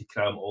trying to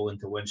cram it all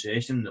into one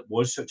session. It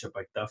was such a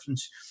big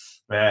difference.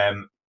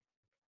 And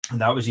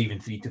that was even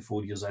 3 to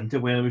 4 years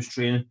into when I was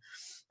training.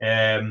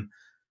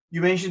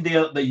 You mentioned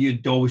there that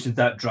you'd always had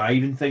that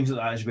drive and things like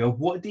that as well.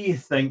 What do you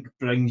think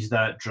brings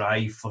that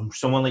drive from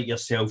someone like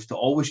yourself to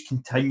always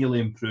continually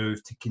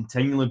improve, to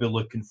continually be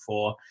looking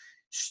for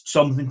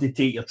something to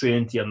take your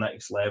training to your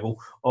next level?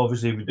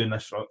 Obviously, we've been doing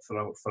this for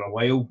a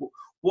while.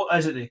 What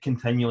is it that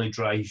continually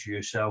drives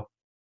you, Sal?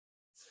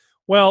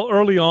 Well,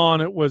 early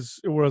on, it was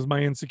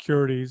my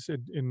insecurities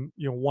in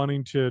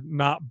wanting to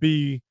not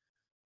be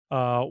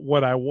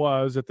what I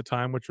was at the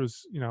time, which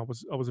was I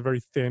was a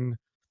very thin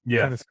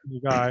kind of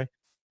skinny guy.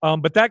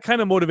 But that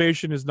kind of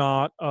motivation is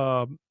not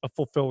a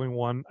fulfilling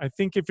one. I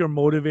think if you're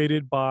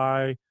motivated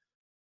by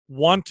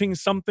wanting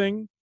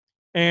something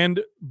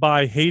and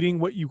by hating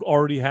what you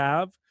already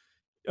have,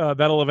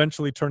 that'll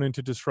eventually turn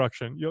into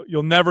destruction.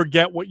 You'll never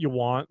get what you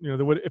want.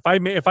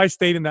 If I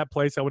stayed in that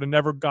place, I would have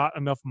never got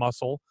enough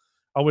muscle.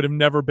 I would have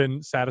never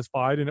been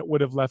satisfied, and it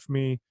would have left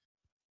me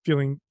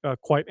feeling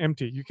quite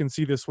empty. You can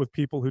see this with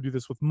people who do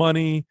this with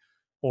money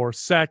or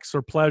sex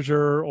or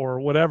pleasure or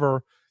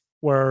whatever,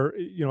 where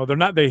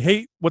they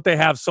hate what they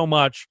have so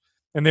much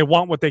and they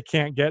want what they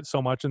can't get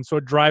so much, and so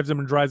it drives them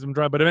and drives them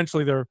dry. But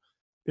eventually,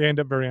 they end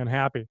up very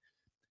unhappy.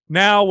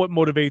 Now, what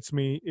motivates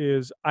me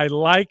is I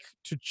like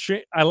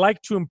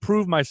to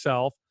improve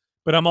myself,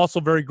 but I'm also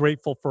very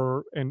grateful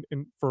for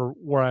for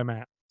where I'm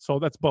at. So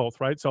that's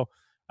both, right? So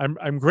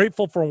I'm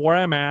grateful for where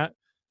I'm at.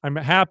 I'm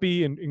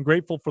happy and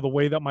grateful for the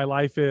way that my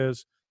life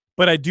is,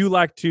 but I do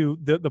like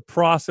the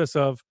process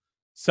of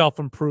self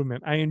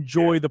improvement. I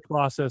enjoy the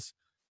process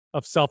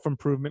of self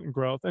improvement and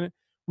growth, and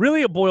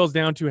it boils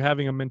down to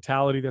having a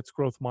mentality that's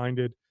growth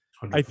minded.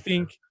 I 100%.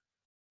 think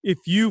if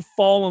you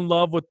fall in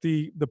love with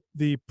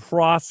the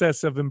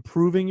process of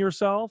improving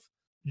yourself,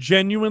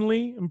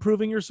 genuinely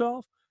improving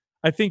yourself,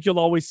 I think you'll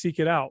always seek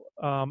it out.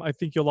 I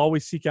think you'll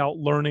always seek out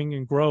learning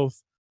and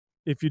growth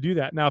if you do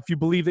that. Now, if you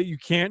believe that you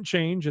can't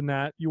change and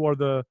that you are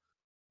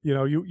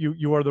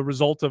you are the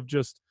result of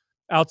just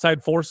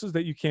outside forces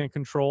that you can't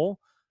control,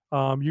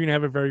 you're gonna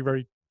have a very,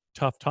 very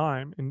tough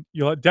time, and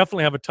you'll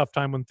definitely have a tough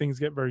time when things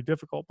get very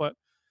difficult. But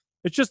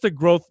it's just a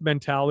growth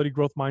mentality,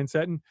 growth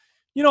mindset, and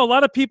a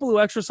lot of people who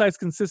exercise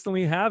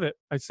consistently have it.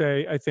 I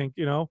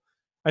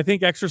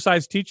think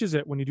exercise teaches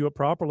it when you do it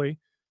properly.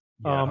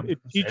 Yeah, It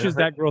 100%. teaches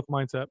that growth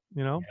mindset.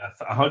 Yeah,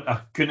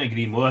 I couldn't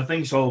agree more. I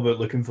think it's all about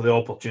looking for the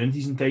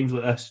opportunities in times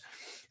like this.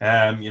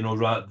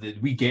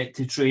 We get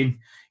to train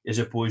as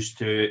opposed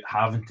to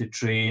having to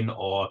train,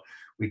 or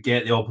we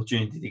get the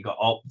opportunity to get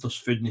up. There's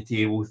food on the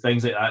table,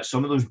 things like that.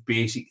 Some of those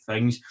basic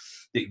things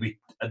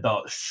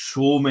that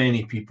so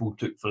many people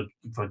took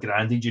for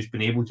granted, just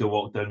being able to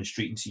walk down the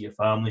street and see your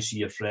family, see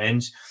your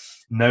friends.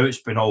 Now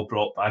it's been all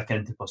brought back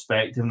into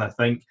perspective, and I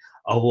think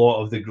a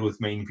lot of the growth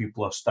minded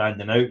people are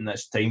standing out, and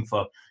it's time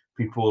for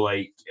people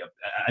like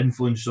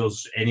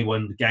influencers,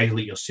 anyone, guys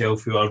like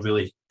yourself who are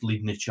really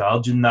leading the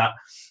charge in that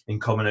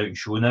and coming out and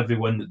showing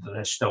everyone that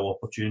there is still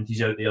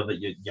opportunities out there, that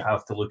you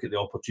have to look at the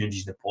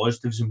opportunities, the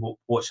positives, and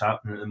what's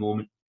happening at the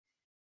moment.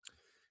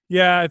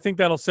 Yeah, I think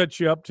that'll set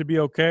you up to be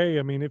okay.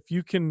 I mean, if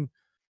you can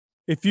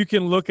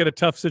look at a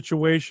tough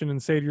situation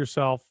and say to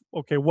yourself,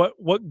 okay,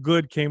 what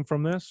good came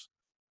from this?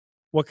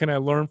 What can I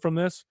learn from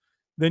this?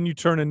 Then you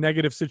turn a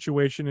negative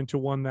situation into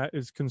one that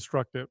is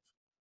constructive.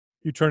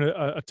 You turn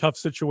a tough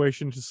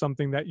situation into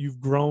something that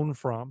you've grown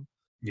from.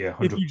 Yeah,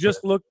 If 100%. you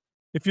just look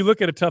if you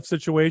look at a tough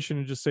situation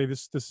and just say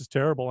this is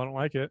terrible, I don't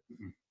like it,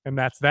 and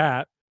that's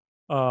that,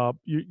 it's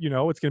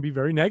going to be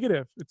very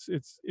negative.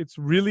 It's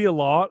really a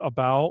lot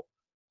about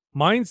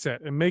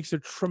mindset. It makes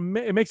it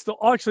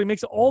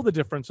makes all the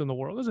difference in the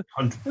world.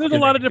 There's a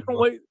lot of different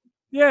ways.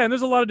 Yeah, and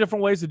there's a lot of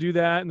different ways to do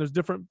that, and there's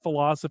different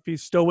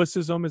philosophies.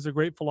 Stoicism is a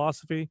great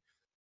philosophy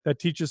that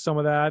teaches some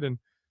of that, and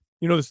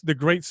the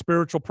great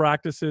spiritual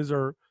practices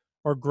are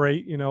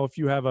great. If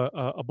you have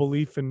a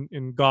belief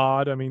in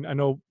God. I mean, I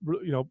know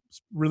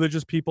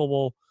religious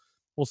people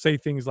will say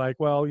things like,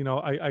 well,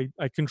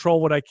 I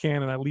control what I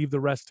can and I leave the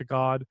rest to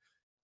God,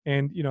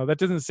 and that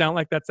doesn't sound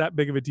like that's that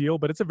big of a deal,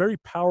 but it's a very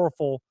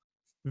powerful,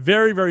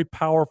 very, very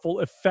powerful,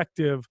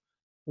 effective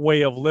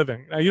way of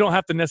living. Now, you don't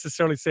have to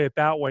necessarily say it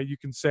that way. You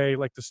can say,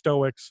 like the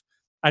Stoics,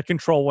 I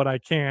control what I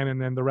can, and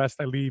then the rest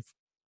I leave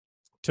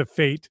to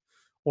fate,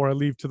 or I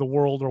leave to the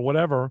world, or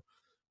whatever.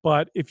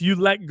 But if you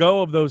let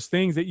go of those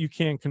things that you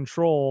can't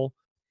control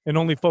and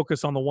only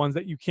focus on the ones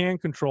that you can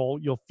control,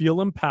 you'll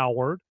feel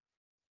empowered,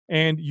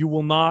 and you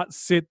will not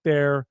sit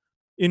there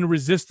in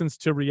resistance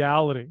to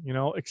reality.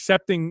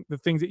 Accepting the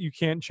things that you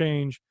can't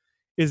change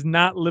is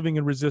not living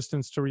in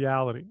resistance to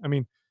reality. I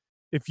mean,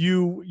 if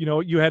you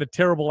had a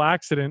terrible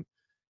accident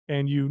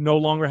and you no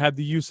longer had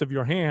the use of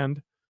your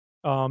hand,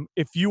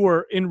 if you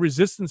were in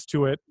resistance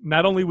to it,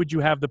 not only would you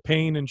have the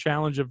pain and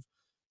challenge of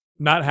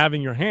not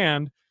having your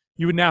hand,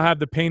 you would now have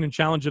the pain and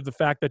challenge of the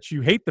fact that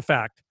you hate the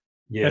fact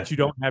that you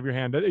don't have your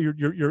hand.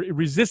 You're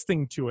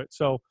resisting to it.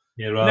 So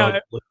Yeah, now,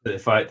 look at the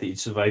fact that you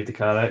survived the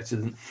car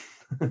accident.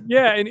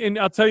 yeah, and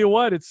I'll tell you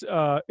what,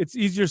 it's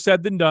easier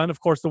said than done. Of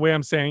course, the way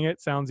I'm saying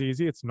it sounds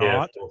easy. It's Yeah,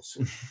 not. of course.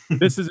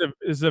 This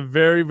is a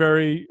very,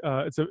 very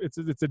it's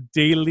a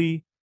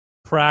daily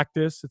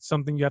practice. It's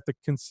something you have to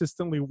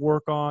consistently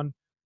work on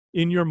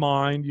in your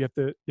mind. You have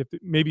to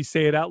maybe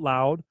say it out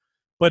loud,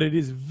 but it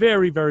is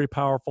very, very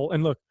powerful.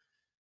 And look,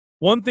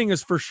 one thing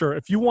is for sure: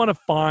 if you want to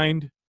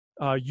find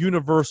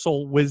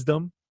universal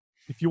wisdom,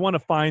 if you want to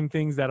find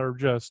things that are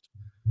just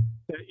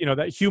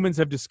that humans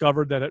have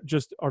discovered that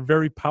just are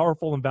very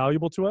powerful and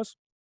valuable to us,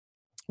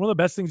 one of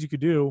the best things you could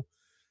do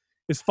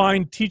is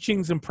find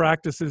teachings and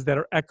practices that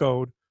are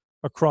echoed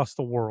across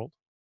the world,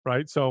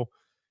 right? So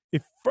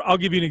if I'll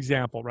give you an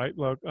example, right?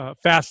 Look,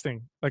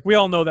 fasting, like we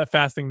all know that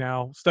fasting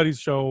now, studies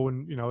show,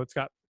 and it's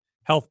got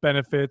health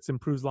benefits,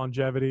 improves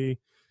longevity.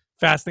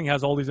 Fasting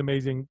has all these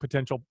amazing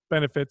potential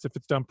benefits if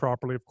it's done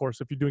properly. Of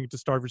course, if you're doing it to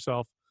starve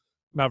yourself,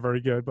 not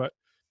very good. But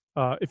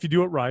if you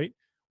do it right,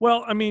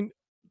 well, I mean,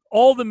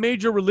 all the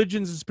major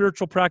religions and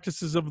spiritual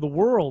practices of the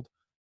world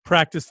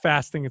practice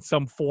fasting in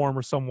some form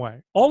or some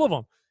way. All of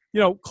them.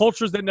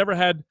 cultures that never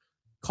had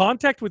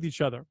contact with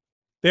each other.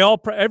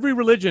 Every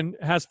religion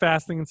has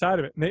fasting inside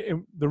of it.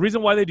 And the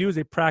reason why they do is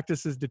they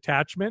practices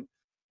detachment,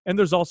 and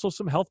there's also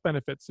some health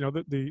benefits.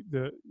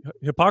 The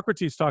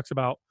Hippocrates talks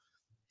about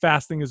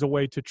fasting as a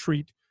way to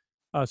treat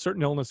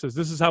certain illnesses.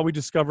 This is how we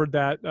discovered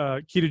that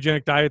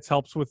ketogenic diets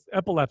helps with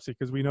epilepsy,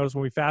 because we noticed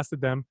when we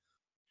fasted them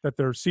that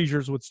their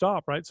seizures would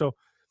stop. Right. So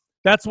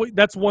that's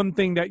one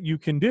thing that you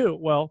can do.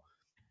 Well,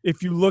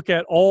 if you look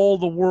at all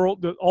the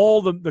world,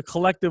 all the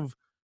collective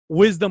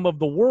wisdom of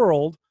the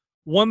world,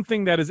 one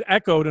thing that is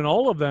echoed in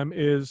all of them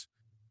is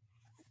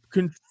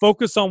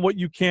focus on what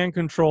you can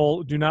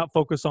control. Do not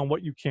focus on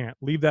what you can't.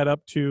 Leave that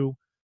up to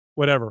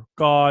whatever,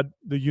 God,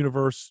 the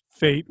universe,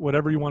 fate,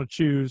 whatever you want to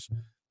choose.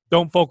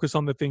 Don't focus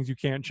on the things you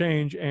can't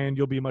change, and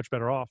you'll be much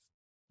better off.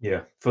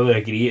 Yeah, fully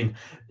agree. And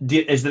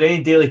is there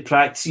any daily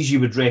practices you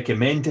would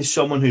recommend to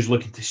someone who's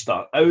looking to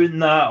start out in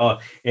that, or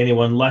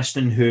anyone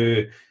listening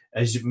who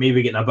is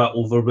maybe getting a bit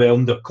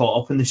overwhelmed or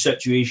caught up in the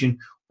situation?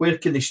 Where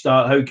can they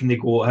start? How can they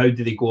go? How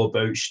do they go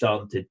about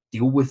starting to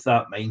deal with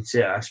that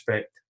mindset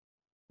aspect?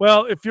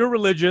 Well, if you're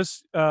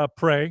religious,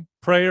 pray.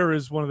 Prayer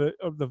is one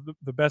of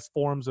the best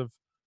forms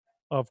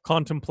of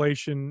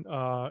contemplation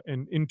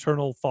and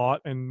internal thought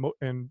and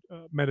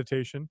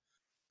meditation.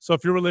 So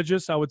if you're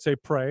religious, I would say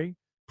pray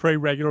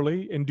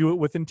regularly, and do it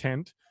with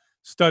intent.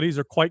 Studies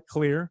are quite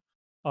clear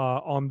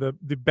on the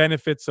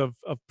benefits of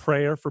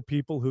prayer for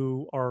people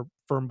who are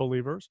firm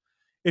believers.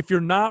 If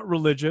you're not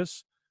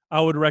religious, I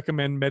would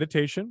recommend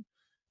meditation.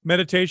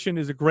 Meditation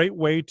is a great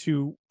way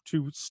to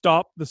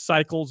stop the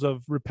cycles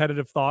of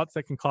repetitive thoughts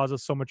that can cause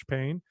us so much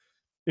pain.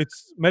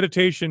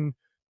 Meditation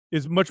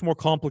is much more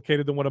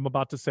complicated than what I'm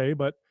about to say,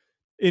 but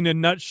in a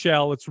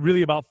nutshell, it's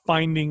really about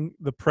finding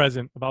the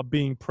present, about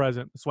being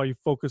present. That's why you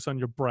focus on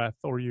your breath,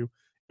 or you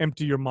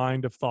empty your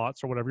mind of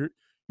thoughts, or whatever.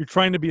 You're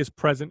trying to be as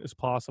present as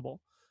possible.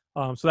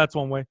 So that's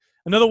one way.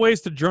 Another way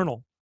is to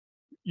journal.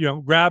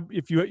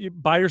 If you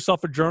buy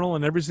yourself a journal,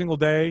 and every single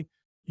day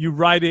you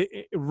write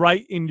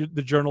in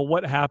the journal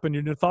what happened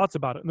and your thoughts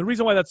about it. And the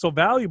reason why that's so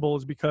valuable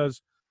is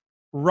because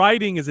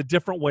writing is a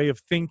different way of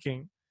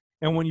thinking.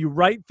 And when you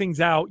write things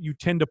out, you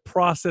tend to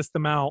process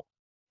them out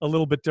a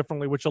little bit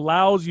differently, which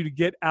allows you to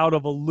get out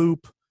of a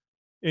loop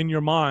in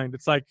your mind.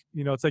 It's like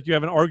you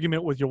have an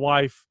argument with your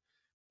wife,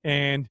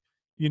 and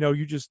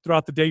you just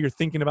throughout the day you're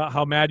thinking about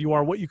how mad you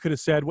are, what you could have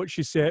said, what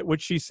she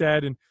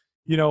said, and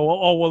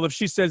oh well, if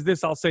she says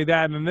this, I'll say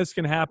that, and then this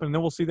can happen, and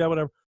then we'll see that,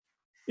 whatever.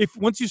 If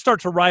once you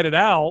start to write it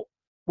out,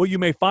 what you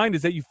may find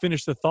is that you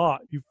finish the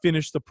thought, you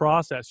finish the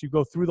process, you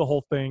go through the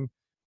whole thing,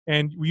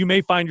 and you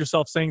may find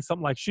yourself saying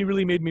something like, "She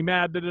really made me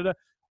mad," da, da,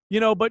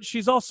 da. But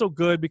she's also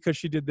good because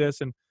she did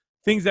this, and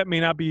things that may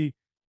not be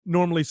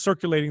normally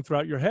circulating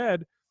throughout your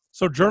head.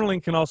 So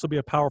journaling can also be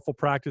a powerful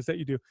practice that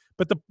you do.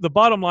 But the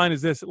bottom line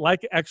is this: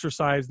 like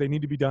exercise, they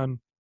need to be done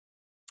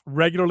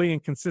regularly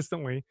and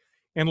consistently.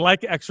 And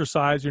like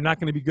exercise, you're not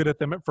going to be good at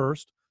them at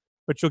first,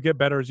 but you'll get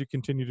better as you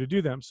continue to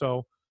do them.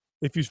 So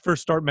if you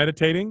first start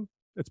meditating,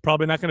 it's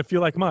probably not going to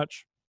feel like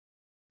much.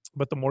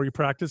 But the more you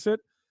practice it,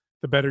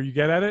 the better you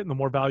get at it, and the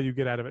more value you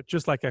get out of it,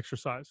 just like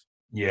exercise.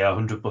 Yeah,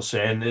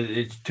 100%.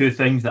 It's two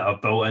things that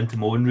I've built into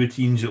my own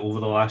routines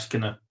over the last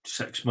kind of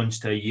 6 months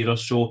to a year or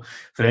so.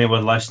 For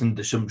anyone listening,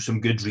 to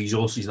some good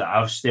resources that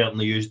I've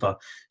certainly used are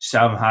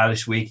Sam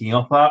Harris Waking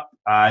Up app,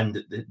 and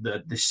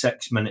the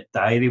 6-minute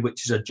diary,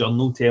 which is a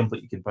journal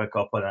template you can pick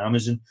up on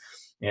Amazon.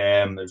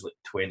 There's like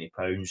 £20,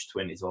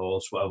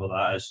 $20, whatever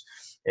that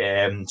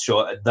is.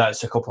 So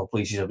that's a couple of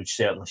places I would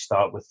certainly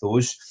start with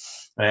those.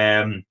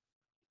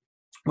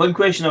 One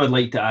question I would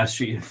like to ask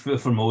you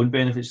for my own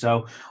benefit,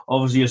 Sal.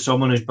 Obviously, you're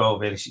someone who's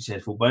built a very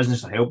successful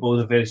business, or helped build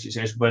a very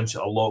successful business,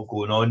 a lot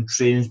going on,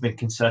 training's been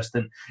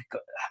consistent.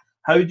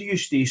 How do you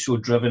stay so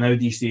driven? How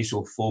do you stay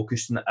so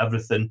focused on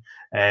everything,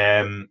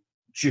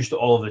 just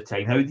all of the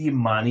time? How do you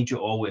manage it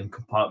all and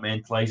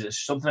compartmentalise it?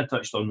 It's something I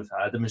touched on with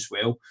Adam as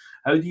well.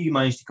 How do you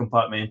manage to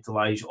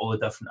compartmentalise all the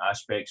different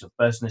aspects of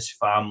business,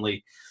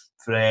 family,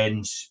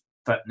 friends,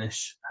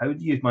 fitness? How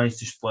do you manage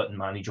to split and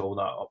manage all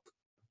that up?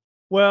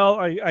 Well,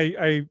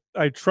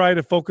 I try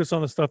to focus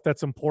on the stuff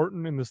that's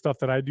important and the stuff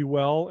that I do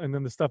well, and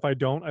then the stuff I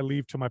don't, I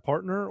leave to my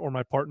partner or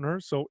my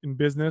partners. So in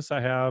business,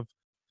 I have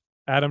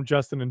Adam,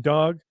 Justin, and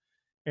Doug,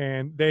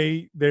 and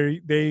they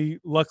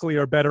luckily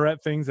are better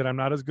at things that I'm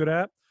not as good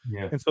at,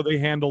 Yeah. and so they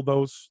handle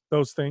those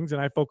things, and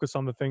I focus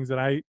on the things that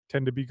I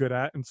tend to be good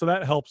at, and so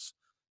that helps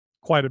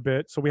quite a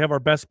bit. So we have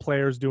our best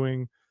players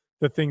doing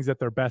the things that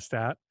they're best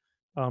at,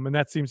 and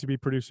that seems to be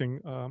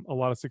producing a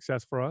lot of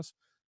success for us.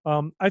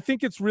 I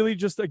think it's really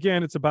just,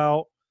 again, it's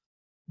about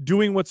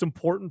doing what's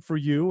important for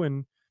you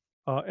and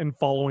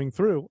following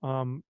through.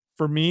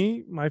 For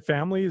me, my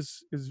family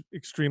is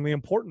extremely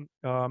important.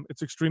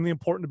 It's extremely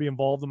important to be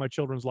involved in my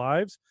children's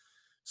lives.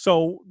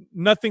 So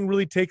nothing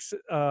really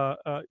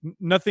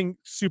nothing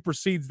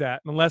supersedes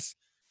that unless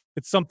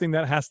it's something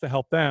that has to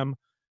help them.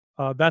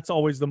 That's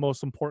always the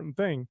most important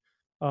thing.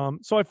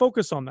 So I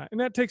focus on that, and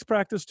that takes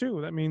practice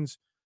too. That means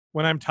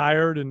when I'm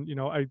tired, and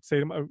I say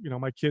to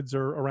my kids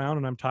are around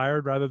and I'm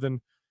tired, rather than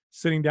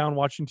sitting down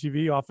watching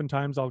TV,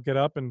 oftentimes I'll get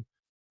up and,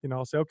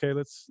 I'll say, okay,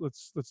 let's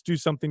do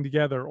something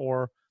together,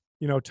 or,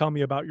 tell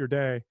me about your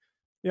day.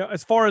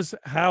 As far as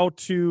how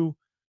to,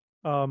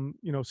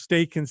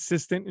 stay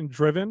consistent and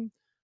driven,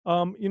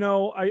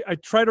 I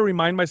try to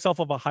remind myself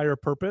of a higher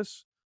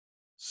purpose.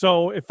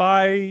 So if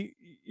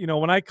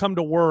when I come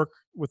to work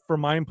for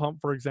Mind Pump,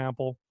 for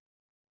example,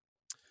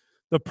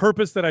 the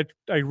purpose that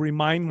I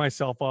remind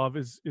myself of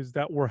is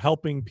that we're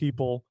helping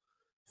people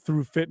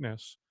through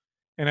fitness.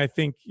 And I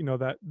think,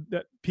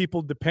 that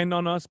people depend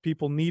on us,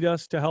 people need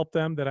us to help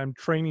them, that I'm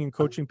training and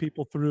coaching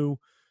people through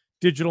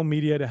digital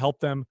media to help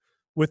them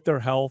with their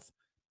health.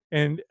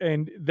 And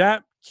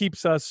that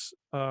keeps us,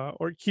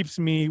 or it keeps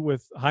me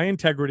with high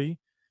integrity,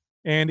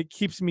 and it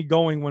keeps me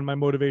going when my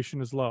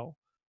motivation is low.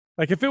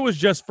 Like if it was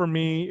just for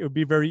me, it would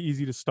be very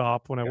easy to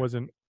stop when I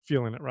wasn't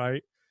feeling it,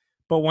 right?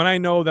 But when I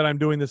know that I'm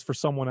doing this for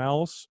someone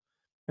else,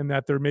 and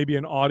that there may be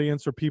an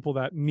audience or people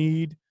that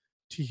need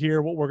to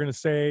hear what we're going to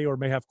say, or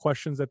may have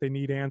questions that they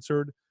need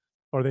answered,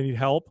 or they need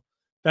help,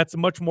 that's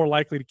much more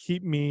likely to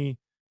keep me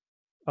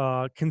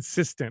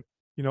consistent.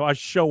 I'll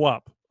show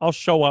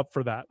up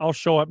for that. I'll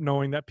show up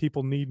knowing that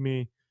people need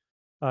me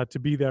to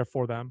be there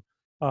for them.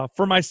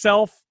 For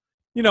myself,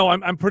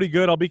 I'm pretty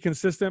good. I'll be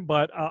consistent,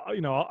 but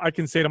I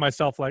can say to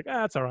myself like,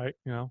 it's all right.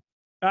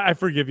 I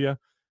forgive you.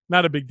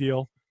 Not a big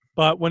deal.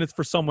 But when it's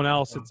for someone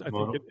else,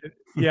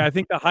 I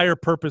think the higher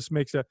purpose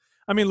makes it.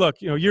 I mean,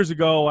 look, years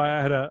ago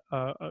I had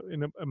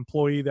an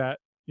employee that,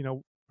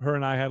 her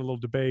and I had a little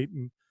debate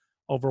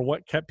over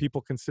what kept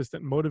people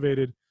consistent and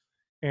motivated.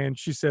 And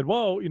she said,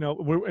 well,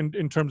 we're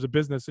in terms of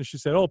business. And she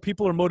said, oh,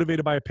 people are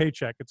motivated by a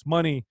paycheck. It's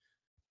money.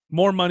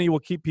 More money will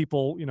keep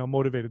people,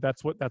 motivated.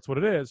 That's what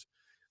it is.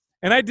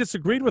 And I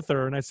disagreed with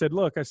her. And I said,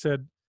 look,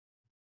 the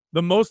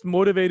most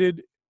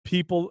motivated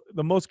people,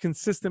 the most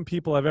consistent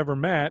people I've ever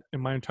met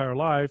in my entire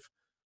life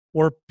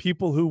were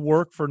people who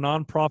work for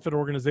nonprofit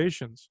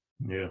organizations.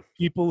 Yeah.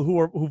 People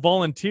who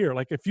volunteer.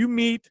 Like if you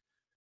meet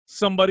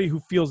somebody who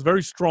feels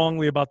very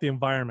strongly about the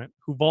environment,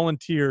 who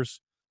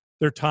volunteers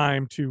their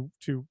time to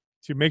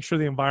make sure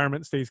the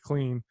environment stays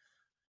clean,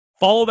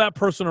 follow that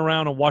person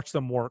around and watch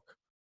them work.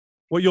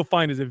 What you'll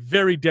find is a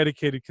very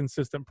dedicated,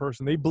 consistent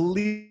person. They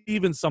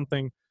believe in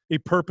something, a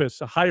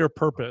purpose, a higher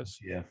purpose.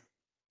 Yeah.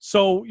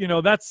 So,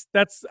 that's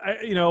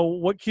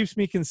what keeps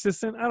me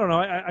consistent. I don't know.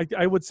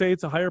 I would say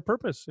it's a higher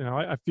purpose.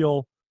 I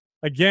feel,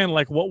 again,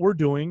 like what we're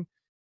doing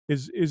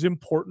is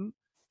important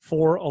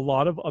for a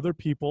lot of other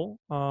people.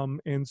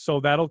 And so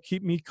that'll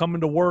keep me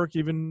coming to work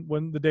even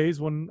when the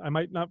days when I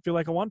might not feel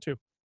like I want to.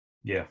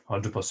 Yeah,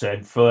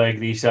 100%. Fully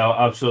agree, Sal.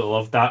 Absolutely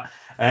love that.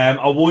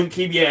 I won't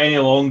keep you any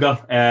longer.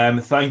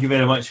 Thank you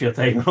very much for your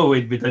time. I know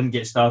we didn't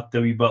get started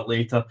a wee bit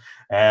later,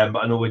 but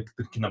I know we'd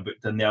kind of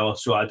booked in the hour,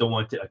 so I don't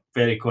want to,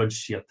 very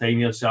conscious of your time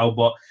here, Sal,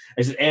 but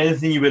is there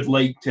anything you would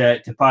like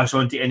to pass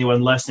on to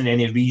anyone listening,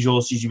 any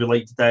resources you would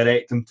like to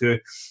direct them to?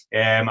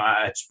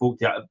 I spoke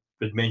to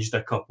we'd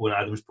mentioned a couple on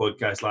Adam's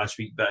podcast last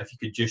week, but if you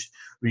could just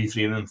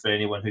reframe them for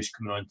anyone who's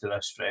coming on to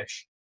this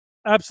fresh.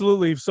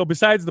 Absolutely. So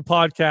besides the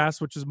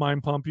podcast, which is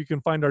Mind Pump, you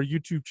can find our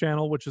YouTube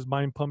channel, which is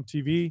Mind Pump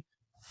TV.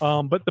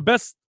 But the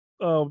best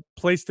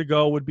place to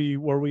go would be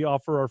where we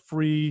offer our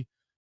free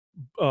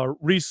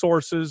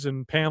resources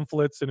and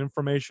pamphlets and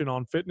information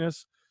on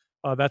fitness.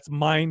 That's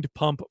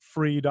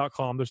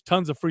mindpumpfree.com. There's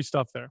tons of free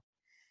stuff there.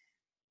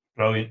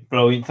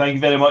 Brilliant. Thank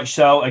you very much,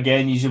 Sal.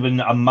 Again, you've been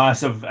a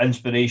massive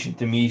inspiration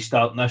to me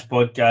starting this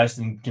podcast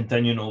and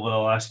continuing over the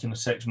last kind of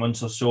 6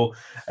 months or so.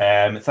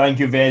 Thank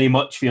you very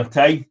much for your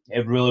time. I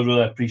really,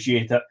 really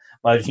appreciate it.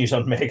 Imagine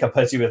you're mega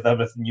busy with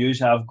everything you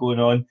have going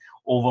on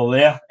over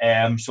there.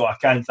 So I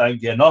can't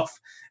thank you enough.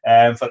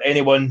 For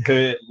anyone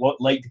who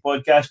liked the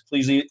podcast,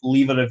 please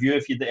leave a review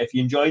if you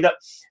enjoyed it.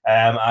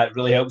 It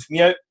really helps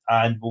me out,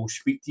 and we'll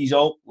speak to you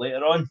all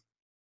later on.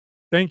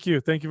 Thank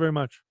you. Thank you very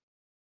much.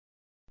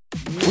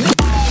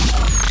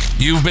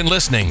 You've been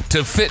listening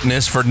to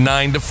Fitness for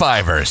 9 to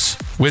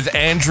 5ers with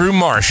Andrew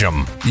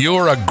Marsham.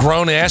 You're a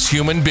grown-ass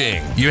human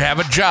being. You have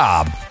a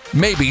job,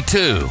 maybe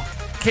 2,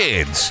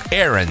 kids,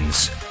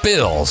 errands,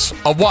 bills,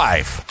 a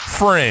wife,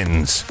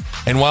 friends.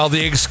 And while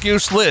the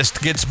excuse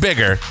list gets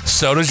bigger,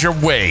 so does your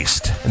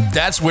waist.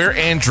 That's where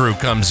Andrew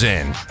comes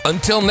in.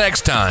 Until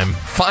next time,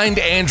 find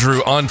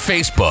Andrew on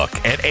Facebook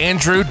at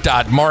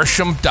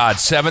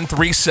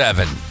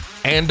andrew.marsham.737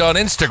 and on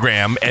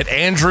Instagram at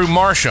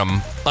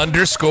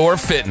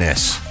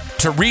andrewmarsham_fitness.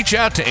 To reach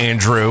out to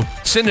Andrew,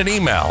 send an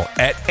email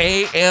at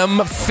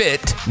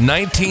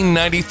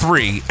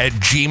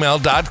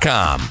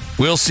amfit1993@gmail.com.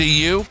 We'll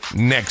see you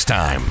next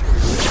time.